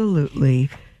absolutely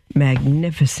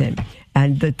magnificent.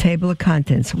 And the table of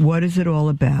contents, what is it all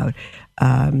about?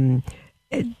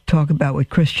 Talk about what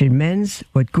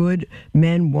what good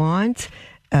men want.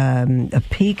 A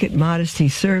peek at modesty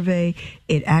survey.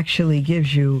 It actually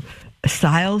gives you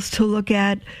styles to look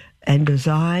at and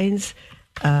designs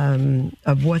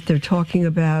of what they're talking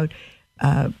about,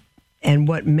 and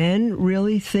what men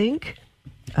really think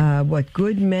what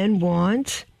good men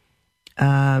want.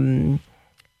 But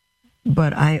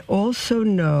I also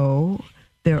know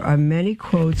there are many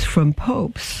quotes from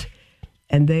popes,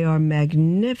 and they are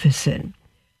magnificent.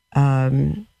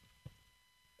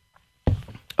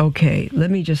 Okay,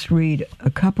 let me just read a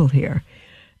couple here.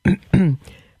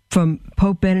 From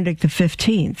Pope Benedict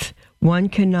XV, one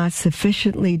cannot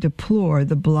sufficiently deplore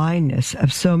the blindness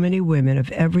of so many women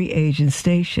of every age and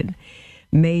station.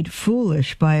 Made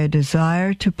foolish by a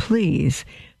desire to please,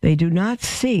 they do not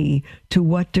see to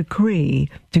what degree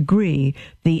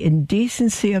the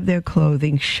indecency of their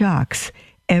clothing shocks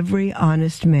every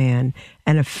honest man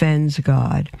and offends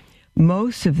God.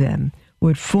 Most of them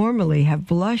would formerly have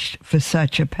blushed for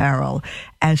such apparel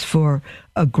as for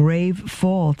a grave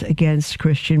fault against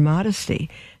Christian modesty.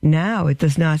 Now it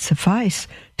does not suffice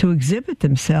to exhibit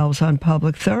themselves on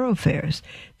public thoroughfares.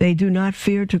 They do not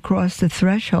fear to cross the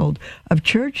threshold of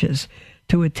churches,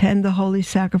 to attend the holy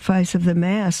sacrifice of the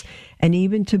Mass, and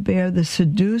even to bear the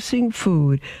seducing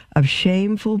food of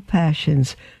shameful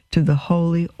passions to the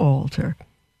holy altar,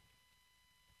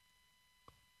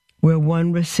 where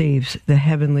one receives the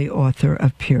heavenly author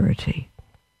of purity.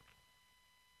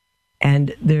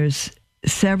 And there's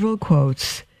several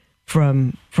quotes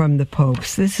from the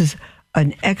popes. This is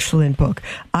an excellent book.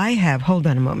 Hold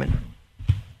on a moment.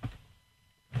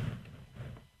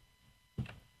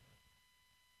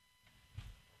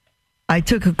 I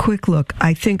took a quick look.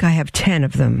 I think I have 10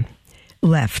 of them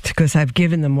left because I've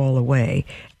given them all away.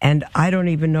 And I don't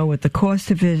even know what the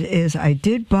cost of it is. I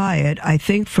did buy it, I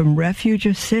think, from Refuge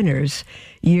of Sinners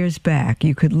years back.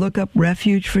 You could look up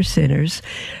Refuge for Sinners,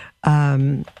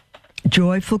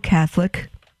 Joyful Catholic.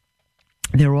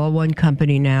 They're all one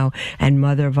company now, and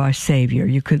Mother of Our Savior.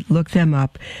 You could look them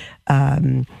up.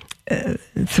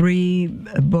 3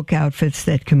 book outfits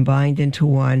that combined into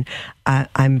one.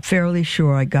 I'm fairly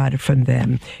sure I got it from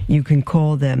them. You can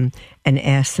call them and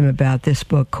ask them about this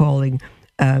book called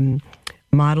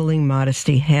Modeling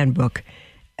Modesty Handbook,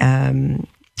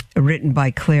 written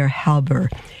by Claire Halber.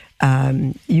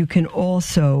 You can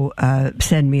also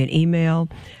send me an email.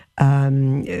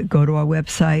 Go to our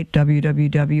website,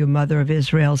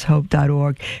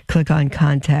 www.motherofisraelshope.org, click on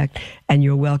contact, and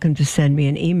you're welcome to send me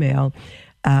an email.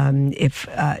 If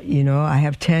I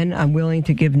have 10, I'm willing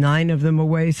to give 9 of them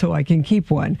away so I can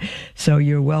keep one. So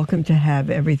you're welcome to have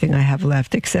everything I have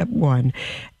left except one.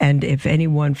 And if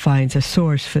anyone finds a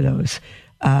source for those,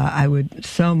 I would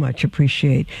so much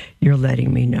appreciate your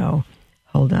letting me know.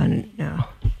 Hold on now.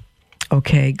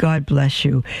 Okay, God bless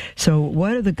you. So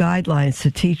what are the guidelines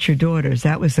to teach your daughters?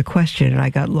 That was the question, and I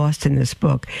got lost in this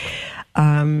book.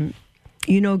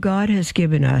 God has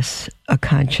given us a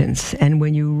conscience, and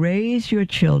when you raise your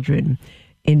children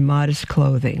in modest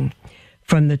clothing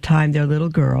from the time they're little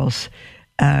girls,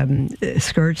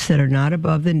 skirts that are not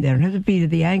above they don't have to be to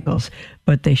the ankles,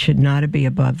 but they should not be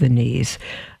above the knees.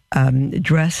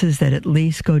 Dresses that at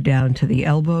least go down to the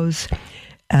elbows.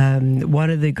 One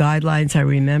of the guidelines I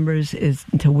remember is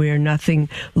to wear nothing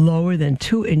lower than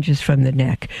 2 inches from the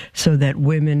neck so that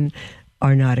women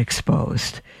are not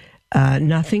exposed.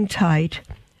 Nothing tight,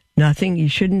 nothing, you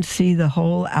shouldn't see the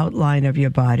whole outline of your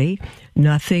body,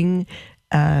 nothing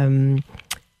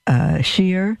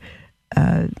sheer.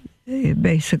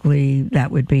 Basically,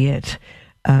 that would be it.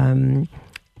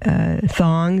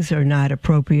 Thongs are not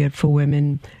appropriate for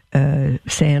women.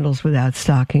 Sandals without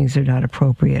stockings are not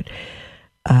appropriate.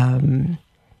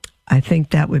 I think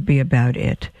that would be about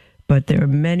it. But there are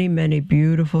many, many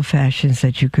beautiful fashions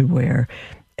that you could wear,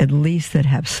 at least that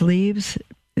have sleeves,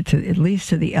 at least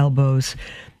to the elbows,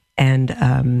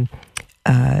 and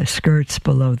skirts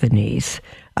below the knees.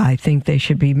 I think they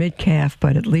should be mid-calf,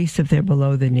 but at least if they're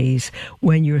below the knees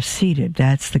when you're seated,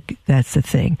 that's the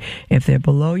thing. If they're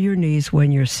below your knees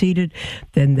when you're seated,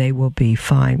 then they will be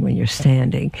fine when you're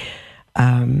standing.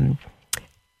 And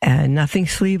nothing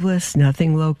sleeveless,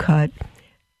 nothing low cut.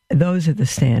 Those are the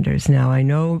standards. Now, I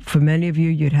know for many of you,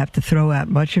 you'd have to throw out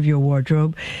much of your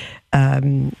wardrobe,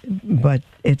 but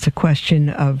it's a question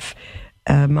of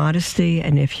modesty,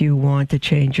 and if you want to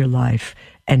change your life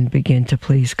and begin to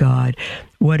please God.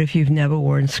 What if you've never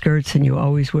worn skirts and you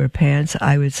always wear pants?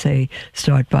 I would say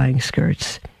start buying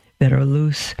skirts that are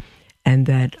loose and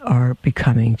that are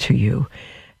becoming to you.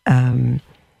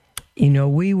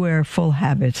 We wear full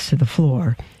habits to the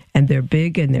floor, and they're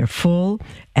big and they're full,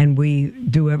 and we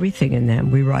do everything in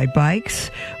them. We ride bikes,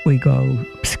 we go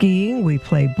skiing, we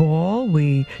play ball,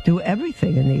 we do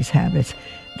everything in these habits.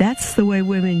 That's the way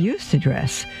women used to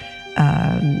dress.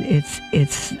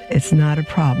 It's not a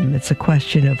problem. It's a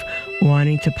question of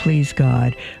wanting to please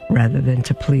God rather than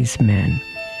to please men.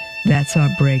 That's our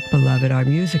break, beloved. Our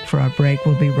music for our break.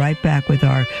 We'll be right back with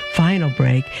our final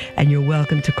break, and you're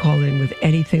welcome to call in with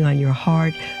anything on your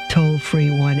heart. Toll free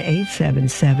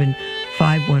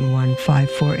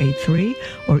 1-877-511-5483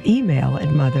 or email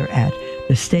at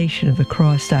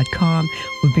mother@thestationofthecross.com.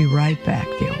 We'll be right back,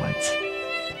 dear ones.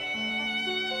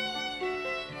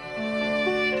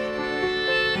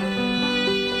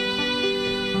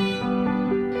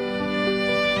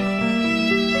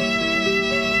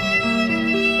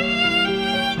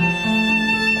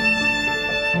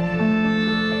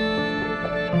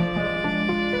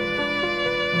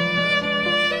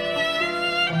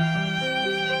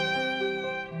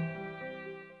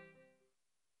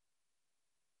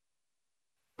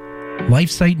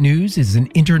 LifeSite News is an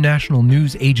international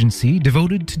news agency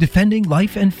devoted to defending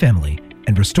life and family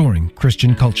and restoring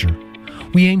Christian culture.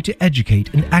 We aim to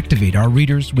educate and activate our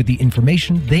readers with the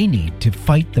information they need to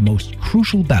fight the most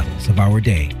crucial battles of our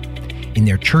day in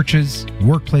their churches,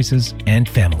 workplaces, and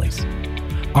families.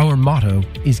 Our motto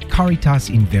is Caritas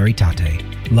in Veritate,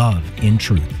 love in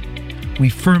truth. We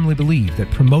firmly believe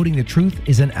that promoting the truth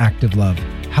is an act of love,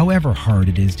 however hard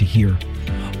it is to hear.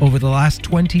 Over the last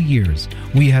 20 years,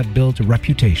 we have built a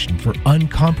reputation for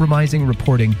uncompromising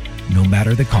reporting, no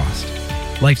matter the cost.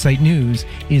 LifeSite News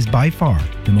is by far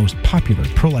the most popular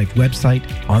pro-life website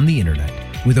on the internet,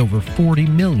 with over 40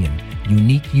 million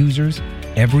unique users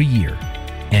every year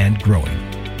and growing.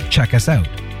 Check us out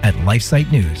at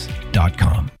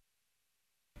lifesitenews.com.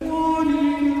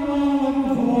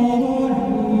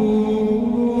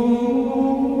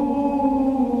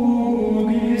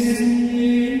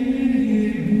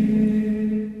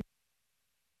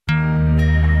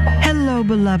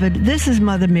 Beloved, this is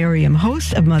Mother Miriam,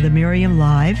 host of Mother Miriam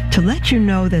Live, to let you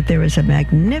know that there is a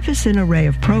magnificent array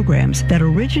of programs that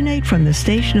originate from the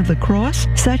Station of the Cross,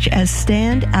 such as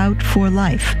Stand Out for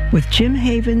Life with Jim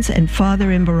Havens and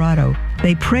Father Imperato.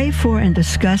 They pray for and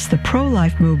discuss the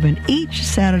pro-life movement each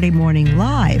Saturday morning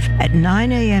live at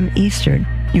 9 a.m. Eastern.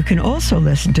 You can also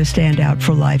listen to Stand Out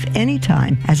for Life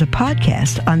anytime as a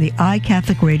podcast on the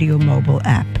iCatholic Radio mobile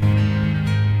app.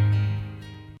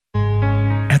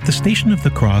 At the Station of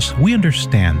the Cross, we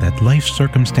understand that life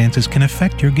circumstances can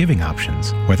affect your giving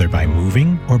options, whether by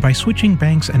moving or by switching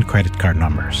banks and credit card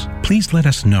numbers. Please let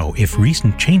us know if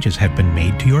recent changes have been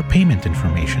made to your payment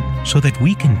information so that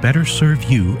we can better serve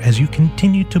you as you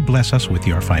continue to bless us with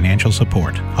your financial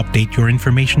support. Update your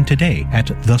information today at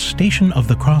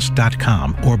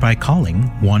thestationofthecross.com or by calling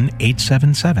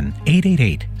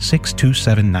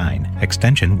 1-877-888-6279,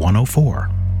 extension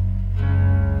 104.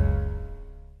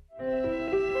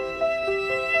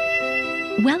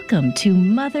 Welcome to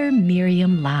Mother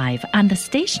Miriam Live on the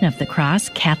Station of the Cross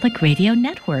Catholic Radio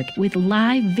Network with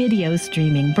live video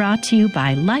streaming brought to you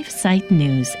by LifeSite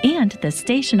News and the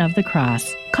Station of the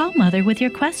Cross. Call Mother with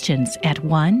your questions at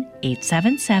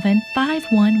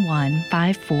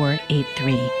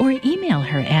 1-877-511-5483 or email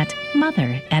her at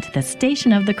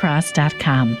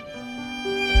mother@thestationofthecross.com.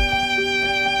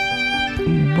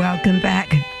 Welcome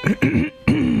back.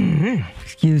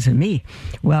 Excuse me.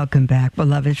 Welcome back,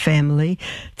 beloved family,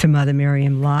 to Mother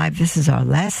Miriam Live. This is our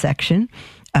last session,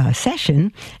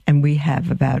 and we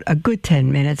have about a good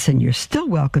 10 minutes, and you're still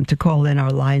welcome to call in.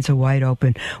 Our lines are wide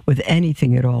open with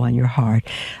anything at all on your heart.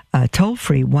 Toll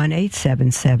free,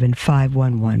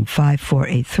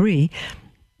 1-877-511-5483.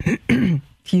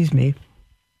 Excuse me.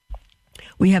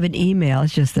 We have an email.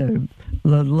 It's just a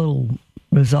little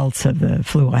results of the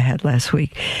flu I had last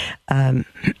week,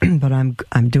 but I'm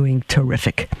doing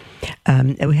terrific.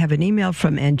 We have an email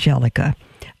from Angelica,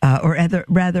 or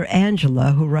rather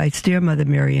Angela, who writes, "Dear Mother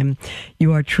Miriam,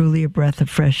 you are truly a breath of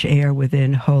fresh air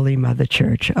within Holy Mother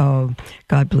Church." Oh,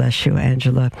 God bless you,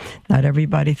 Angela. Not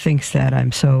everybody thinks that.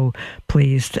 I'm so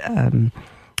pleased to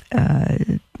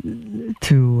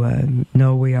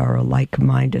know we are a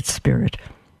like-minded spirit.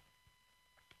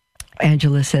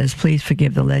 Angela says, "Please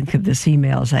forgive the length of this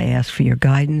email as I ask for your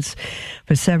guidance.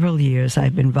 For several years,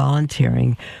 I've been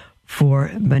volunteering for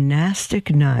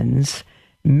monastic nuns,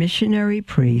 missionary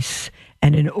priests,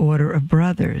 and an order of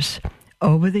brothers.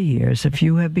 Over the years, a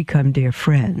few have become dear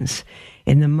friends.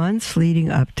 In the months leading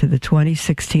up to the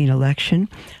 2016 election,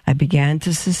 I began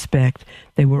to suspect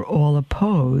they were all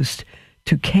opposed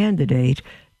to candidate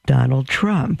Donald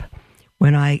Trump.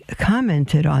 When I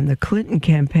commented on the Clinton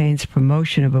campaign's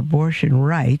promotion of abortion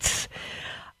rights,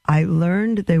 I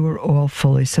learned they were all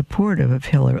fully supportive of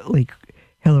Hillary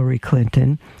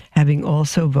Clinton, having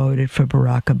also voted for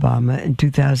Barack Obama in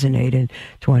 2008 and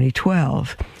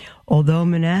 2012. Although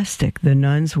monastic, the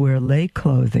nuns wear lay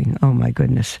clothing. Oh, my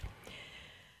goodness.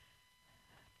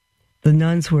 The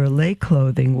nuns wear lay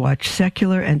clothing, watch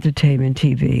secular entertainment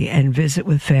TV, and visit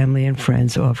with family and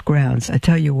friends off grounds. I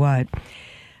tell you what,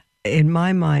 in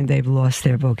my mind, they've lost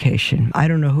their vocation. I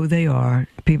don't know who they are.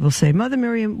 People say, Mother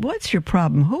Miriam, what's your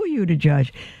problem? Who are you to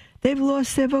judge? They've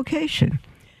lost their vocation.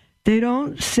 They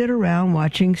don't sit around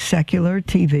watching secular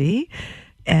TV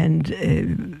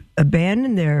and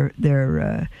abandon their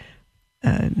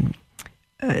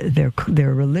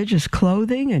religious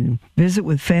clothing and visit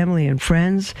with family and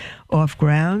friends off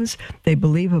grounds. They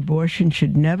believe abortion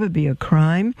should never be a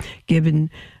crime,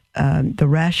 given the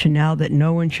rationale that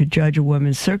no one should judge a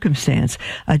woman's circumstance.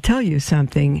 I tell you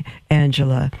something,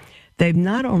 Angela, they've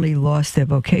not only lost their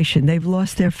vocation, they've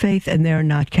lost their faith, and they're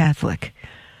not Catholic.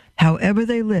 However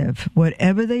they live,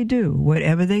 whatever they do,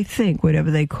 whatever they think,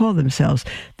 whatever they call themselves,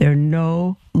 they're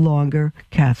no longer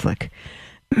Catholic.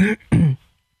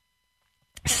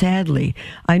 Sadly,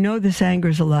 I know this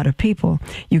angers a lot of people.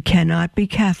 You cannot be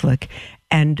Catholic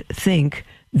and think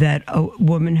that a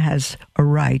woman has a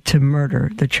right to murder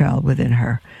the child within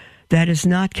her. That is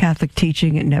not Catholic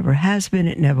teaching. It never has been.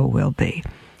 It never will be.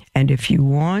 And if you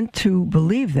want to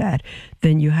believe that,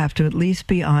 then you have to at least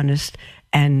be honest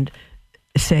and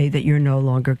say that you're no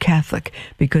longer Catholic.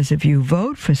 Because if you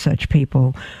vote for such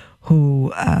people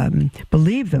who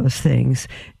believe those things,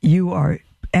 you are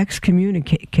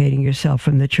excommunicating yourself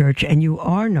from the church, and you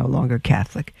are no longer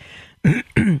Catholic.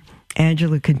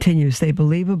 Angela continues, they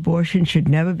believe abortion should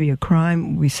never be a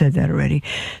crime. We said that already.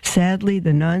 Sadly,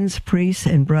 the nuns, priests,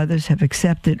 and brothers have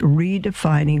accepted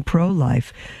redefining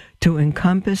pro-life to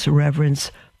encompass reverence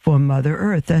for Mother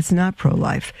Earth. That's not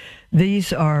pro-life.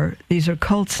 These are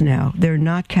cults now. They're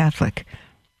not Catholic,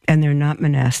 and they're not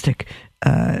monastic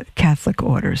Catholic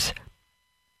orders.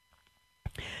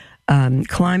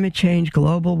 Climate change,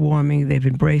 global warming, they've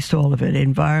embraced all of it.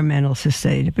 Environmental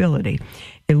sustainability,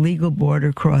 illegal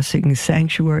border crossing,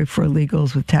 sanctuary for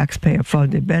illegals with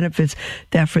taxpayer-funded benefits,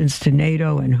 deference to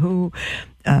NATO and WHO,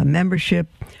 membership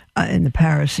in the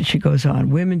Paris, she goes on,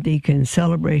 women deacons,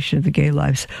 celebration of the gay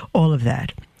lives, all of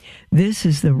that. This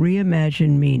is the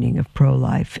reimagined meaning of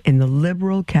pro-life in the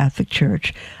liberal Catholic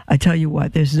Church. I tell you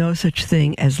what, there's no such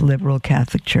thing as liberal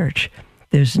Catholic Church.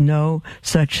 There's no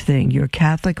such thing. You're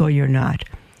Catholic or you're not.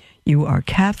 You are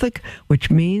Catholic, which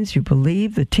means you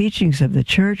believe the teachings of the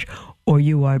church, or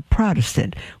you are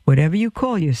Protestant. Whatever you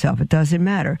call yourself, it doesn't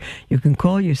matter. You can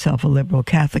call yourself a liberal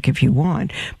Catholic if you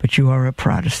want, but you are a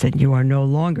Protestant. You are no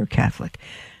longer Catholic.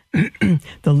 The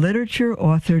literature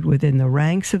authored within the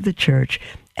ranks of the church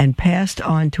and passed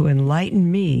on to enlighten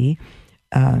me.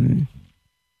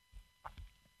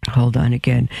 Hold on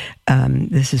again.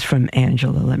 This is from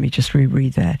Angela. Let me just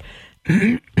reread that.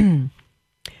 The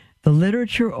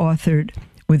literature authored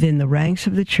within the ranks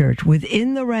of the church,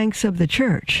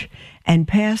 and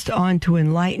passed on to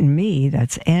enlighten me,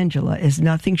 that's Angela, is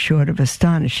nothing short of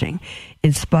astonishing.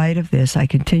 In spite of this, I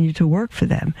continue to work for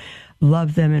them,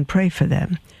 love them, and pray for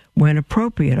them. When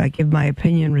appropriate, I give my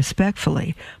opinion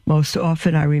respectfully. Most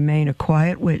often, I remain a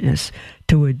quiet witness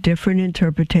to a different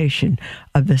interpretation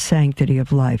of the sanctity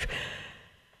of life.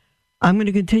 I'm going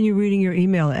to continue reading your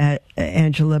email,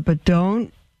 Angela, but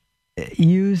don't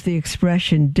use the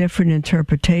expression different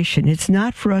interpretation. It's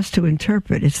not for us to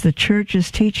interpret. It's the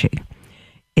church's teaching.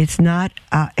 It's not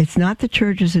the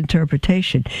church's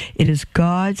interpretation. It is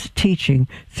God's teaching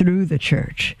through the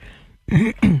church.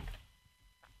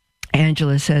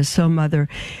 Angela says, so Mother,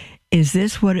 is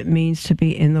this what it means to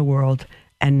be in the world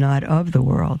and not of the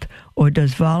world? Or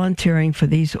does volunteering for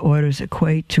these orders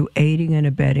equate to aiding and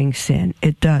abetting sin?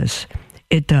 It does.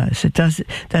 It does. It does.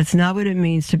 That's not what it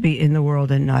means to be in the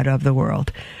world and not of the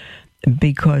world,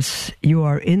 because you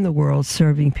are in the world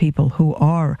serving people who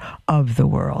are of the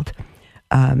world.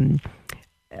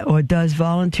 Or does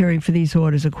volunteering for these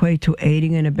orders equate to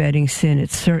aiding and abetting sin?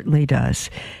 It certainly does.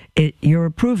 You're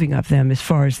approving of them as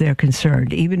far as they're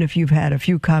concerned. Even if you've had a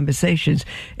few conversations,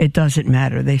 it doesn't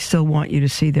matter. They still want you to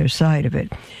see their side of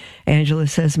it. Angela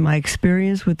says, my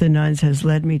experience with the nuns has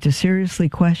led me to seriously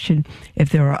question if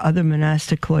there are other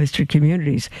monastic cloister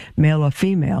communities, male or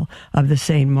female, of the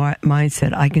same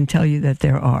mindset. I can tell you that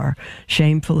there are.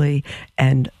 Shamefully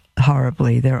and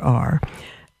horribly, there are.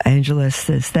 Angela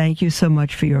says, thank you so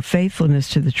much for your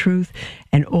faithfulness to the truth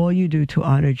and all you do to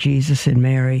honor Jesus and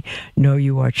Mary. Know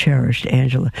you are cherished,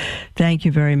 Angela. Thank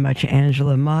you very much,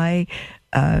 Angela. My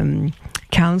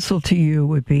counsel to you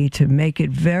would be to make it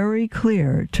very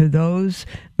clear to those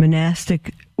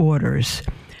monastic orders,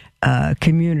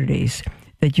 communities,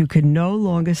 that you can no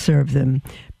longer serve them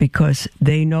because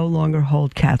they no longer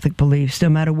hold Catholic beliefs, no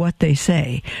matter what they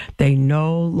say. They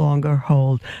no longer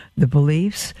hold the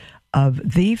beliefs of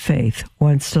the faith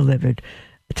once delivered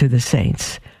to the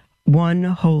saints. one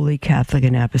holy Catholic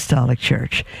and Apostolic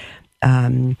Church.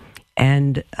 And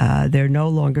they're no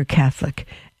longer Catholic,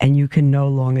 and you can no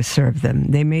longer serve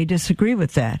them. They may disagree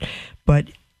with that, but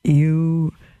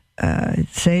you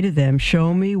say to them,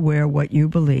 show me where what you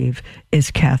believe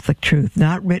is Catholic truth,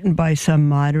 not written by some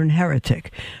modern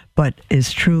heretic, but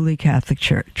is truly Catholic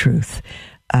truth.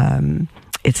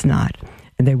 It's not,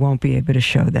 and they won't be able to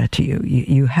show that to you.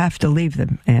 You have to leave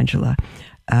them, Angela.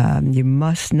 You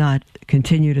must not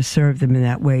continue to serve them in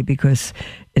that way, because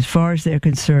as far as they're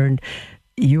concerned,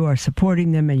 you are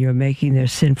supporting them and you're making their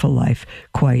sinful life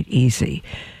quite easy.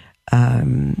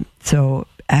 So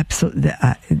absolutely,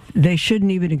 they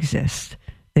shouldn't even exist.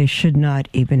 They should not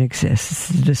even exist. It's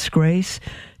a disgrace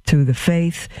to the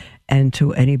faith and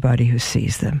to anybody who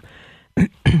sees them.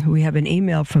 We have an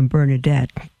email from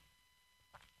Bernadette,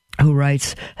 who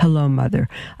writes, "Hello, Mother.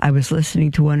 I was listening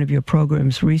to one of your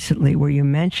programs recently where you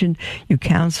mentioned you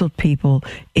counseled people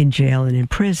in jail and in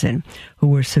prison who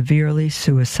were severely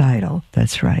suicidal."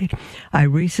 That's right. "I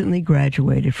recently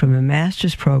graduated from a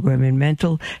master's program in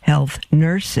mental health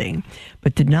nursing,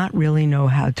 but did not really know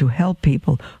how to help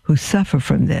people who suffer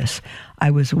from this. I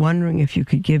was wondering if you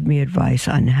could give me advice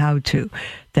on how to.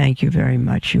 Thank you very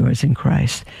much. Yours in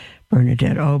Christ."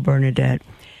 Bernadette. Oh, Bernadette.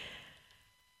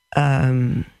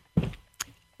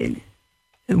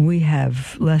 We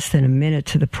have less than a minute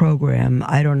to the program.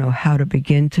 I don't know how to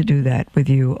begin to do that with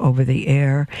you over the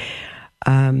air.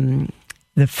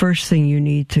 The first thing you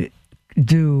need to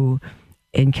do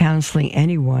in counseling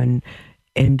anyone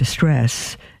in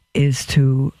distress is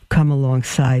to come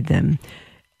alongside them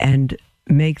and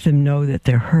make them know that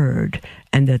they're heard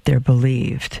and that they're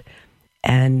believed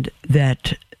and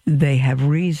that they have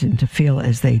reason to feel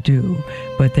as they do,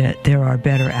 but that there are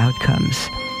better outcomes.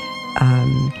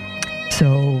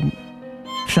 So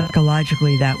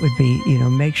psychologically, that would be,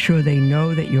 make sure they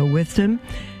know that you're with them,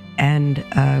 and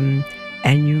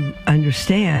you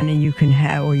understand, and you can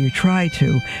or you try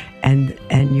to,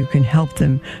 and you can help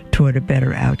them toward a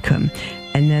better outcome.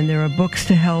 And then there are books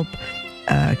to help,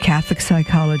 Catholic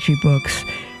psychology books,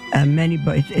 many,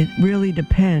 but it really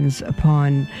depends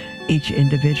upon each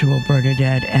individual,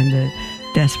 Bernadette, and the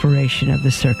desperation of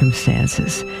the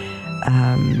circumstances.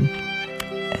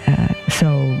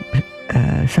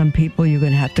 Some people you're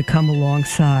going to have to come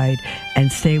alongside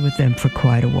and stay with them for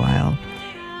quite a while.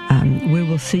 We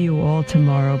will see you all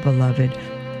tomorrow, beloved.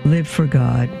 Live for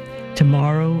God.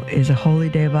 Tomorrow is a holy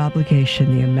day of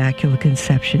obligation, the Immaculate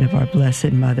Conception of our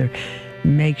Blessed Mother.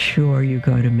 Make sure you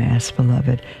go to Mass,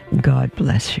 beloved. God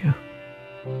bless you.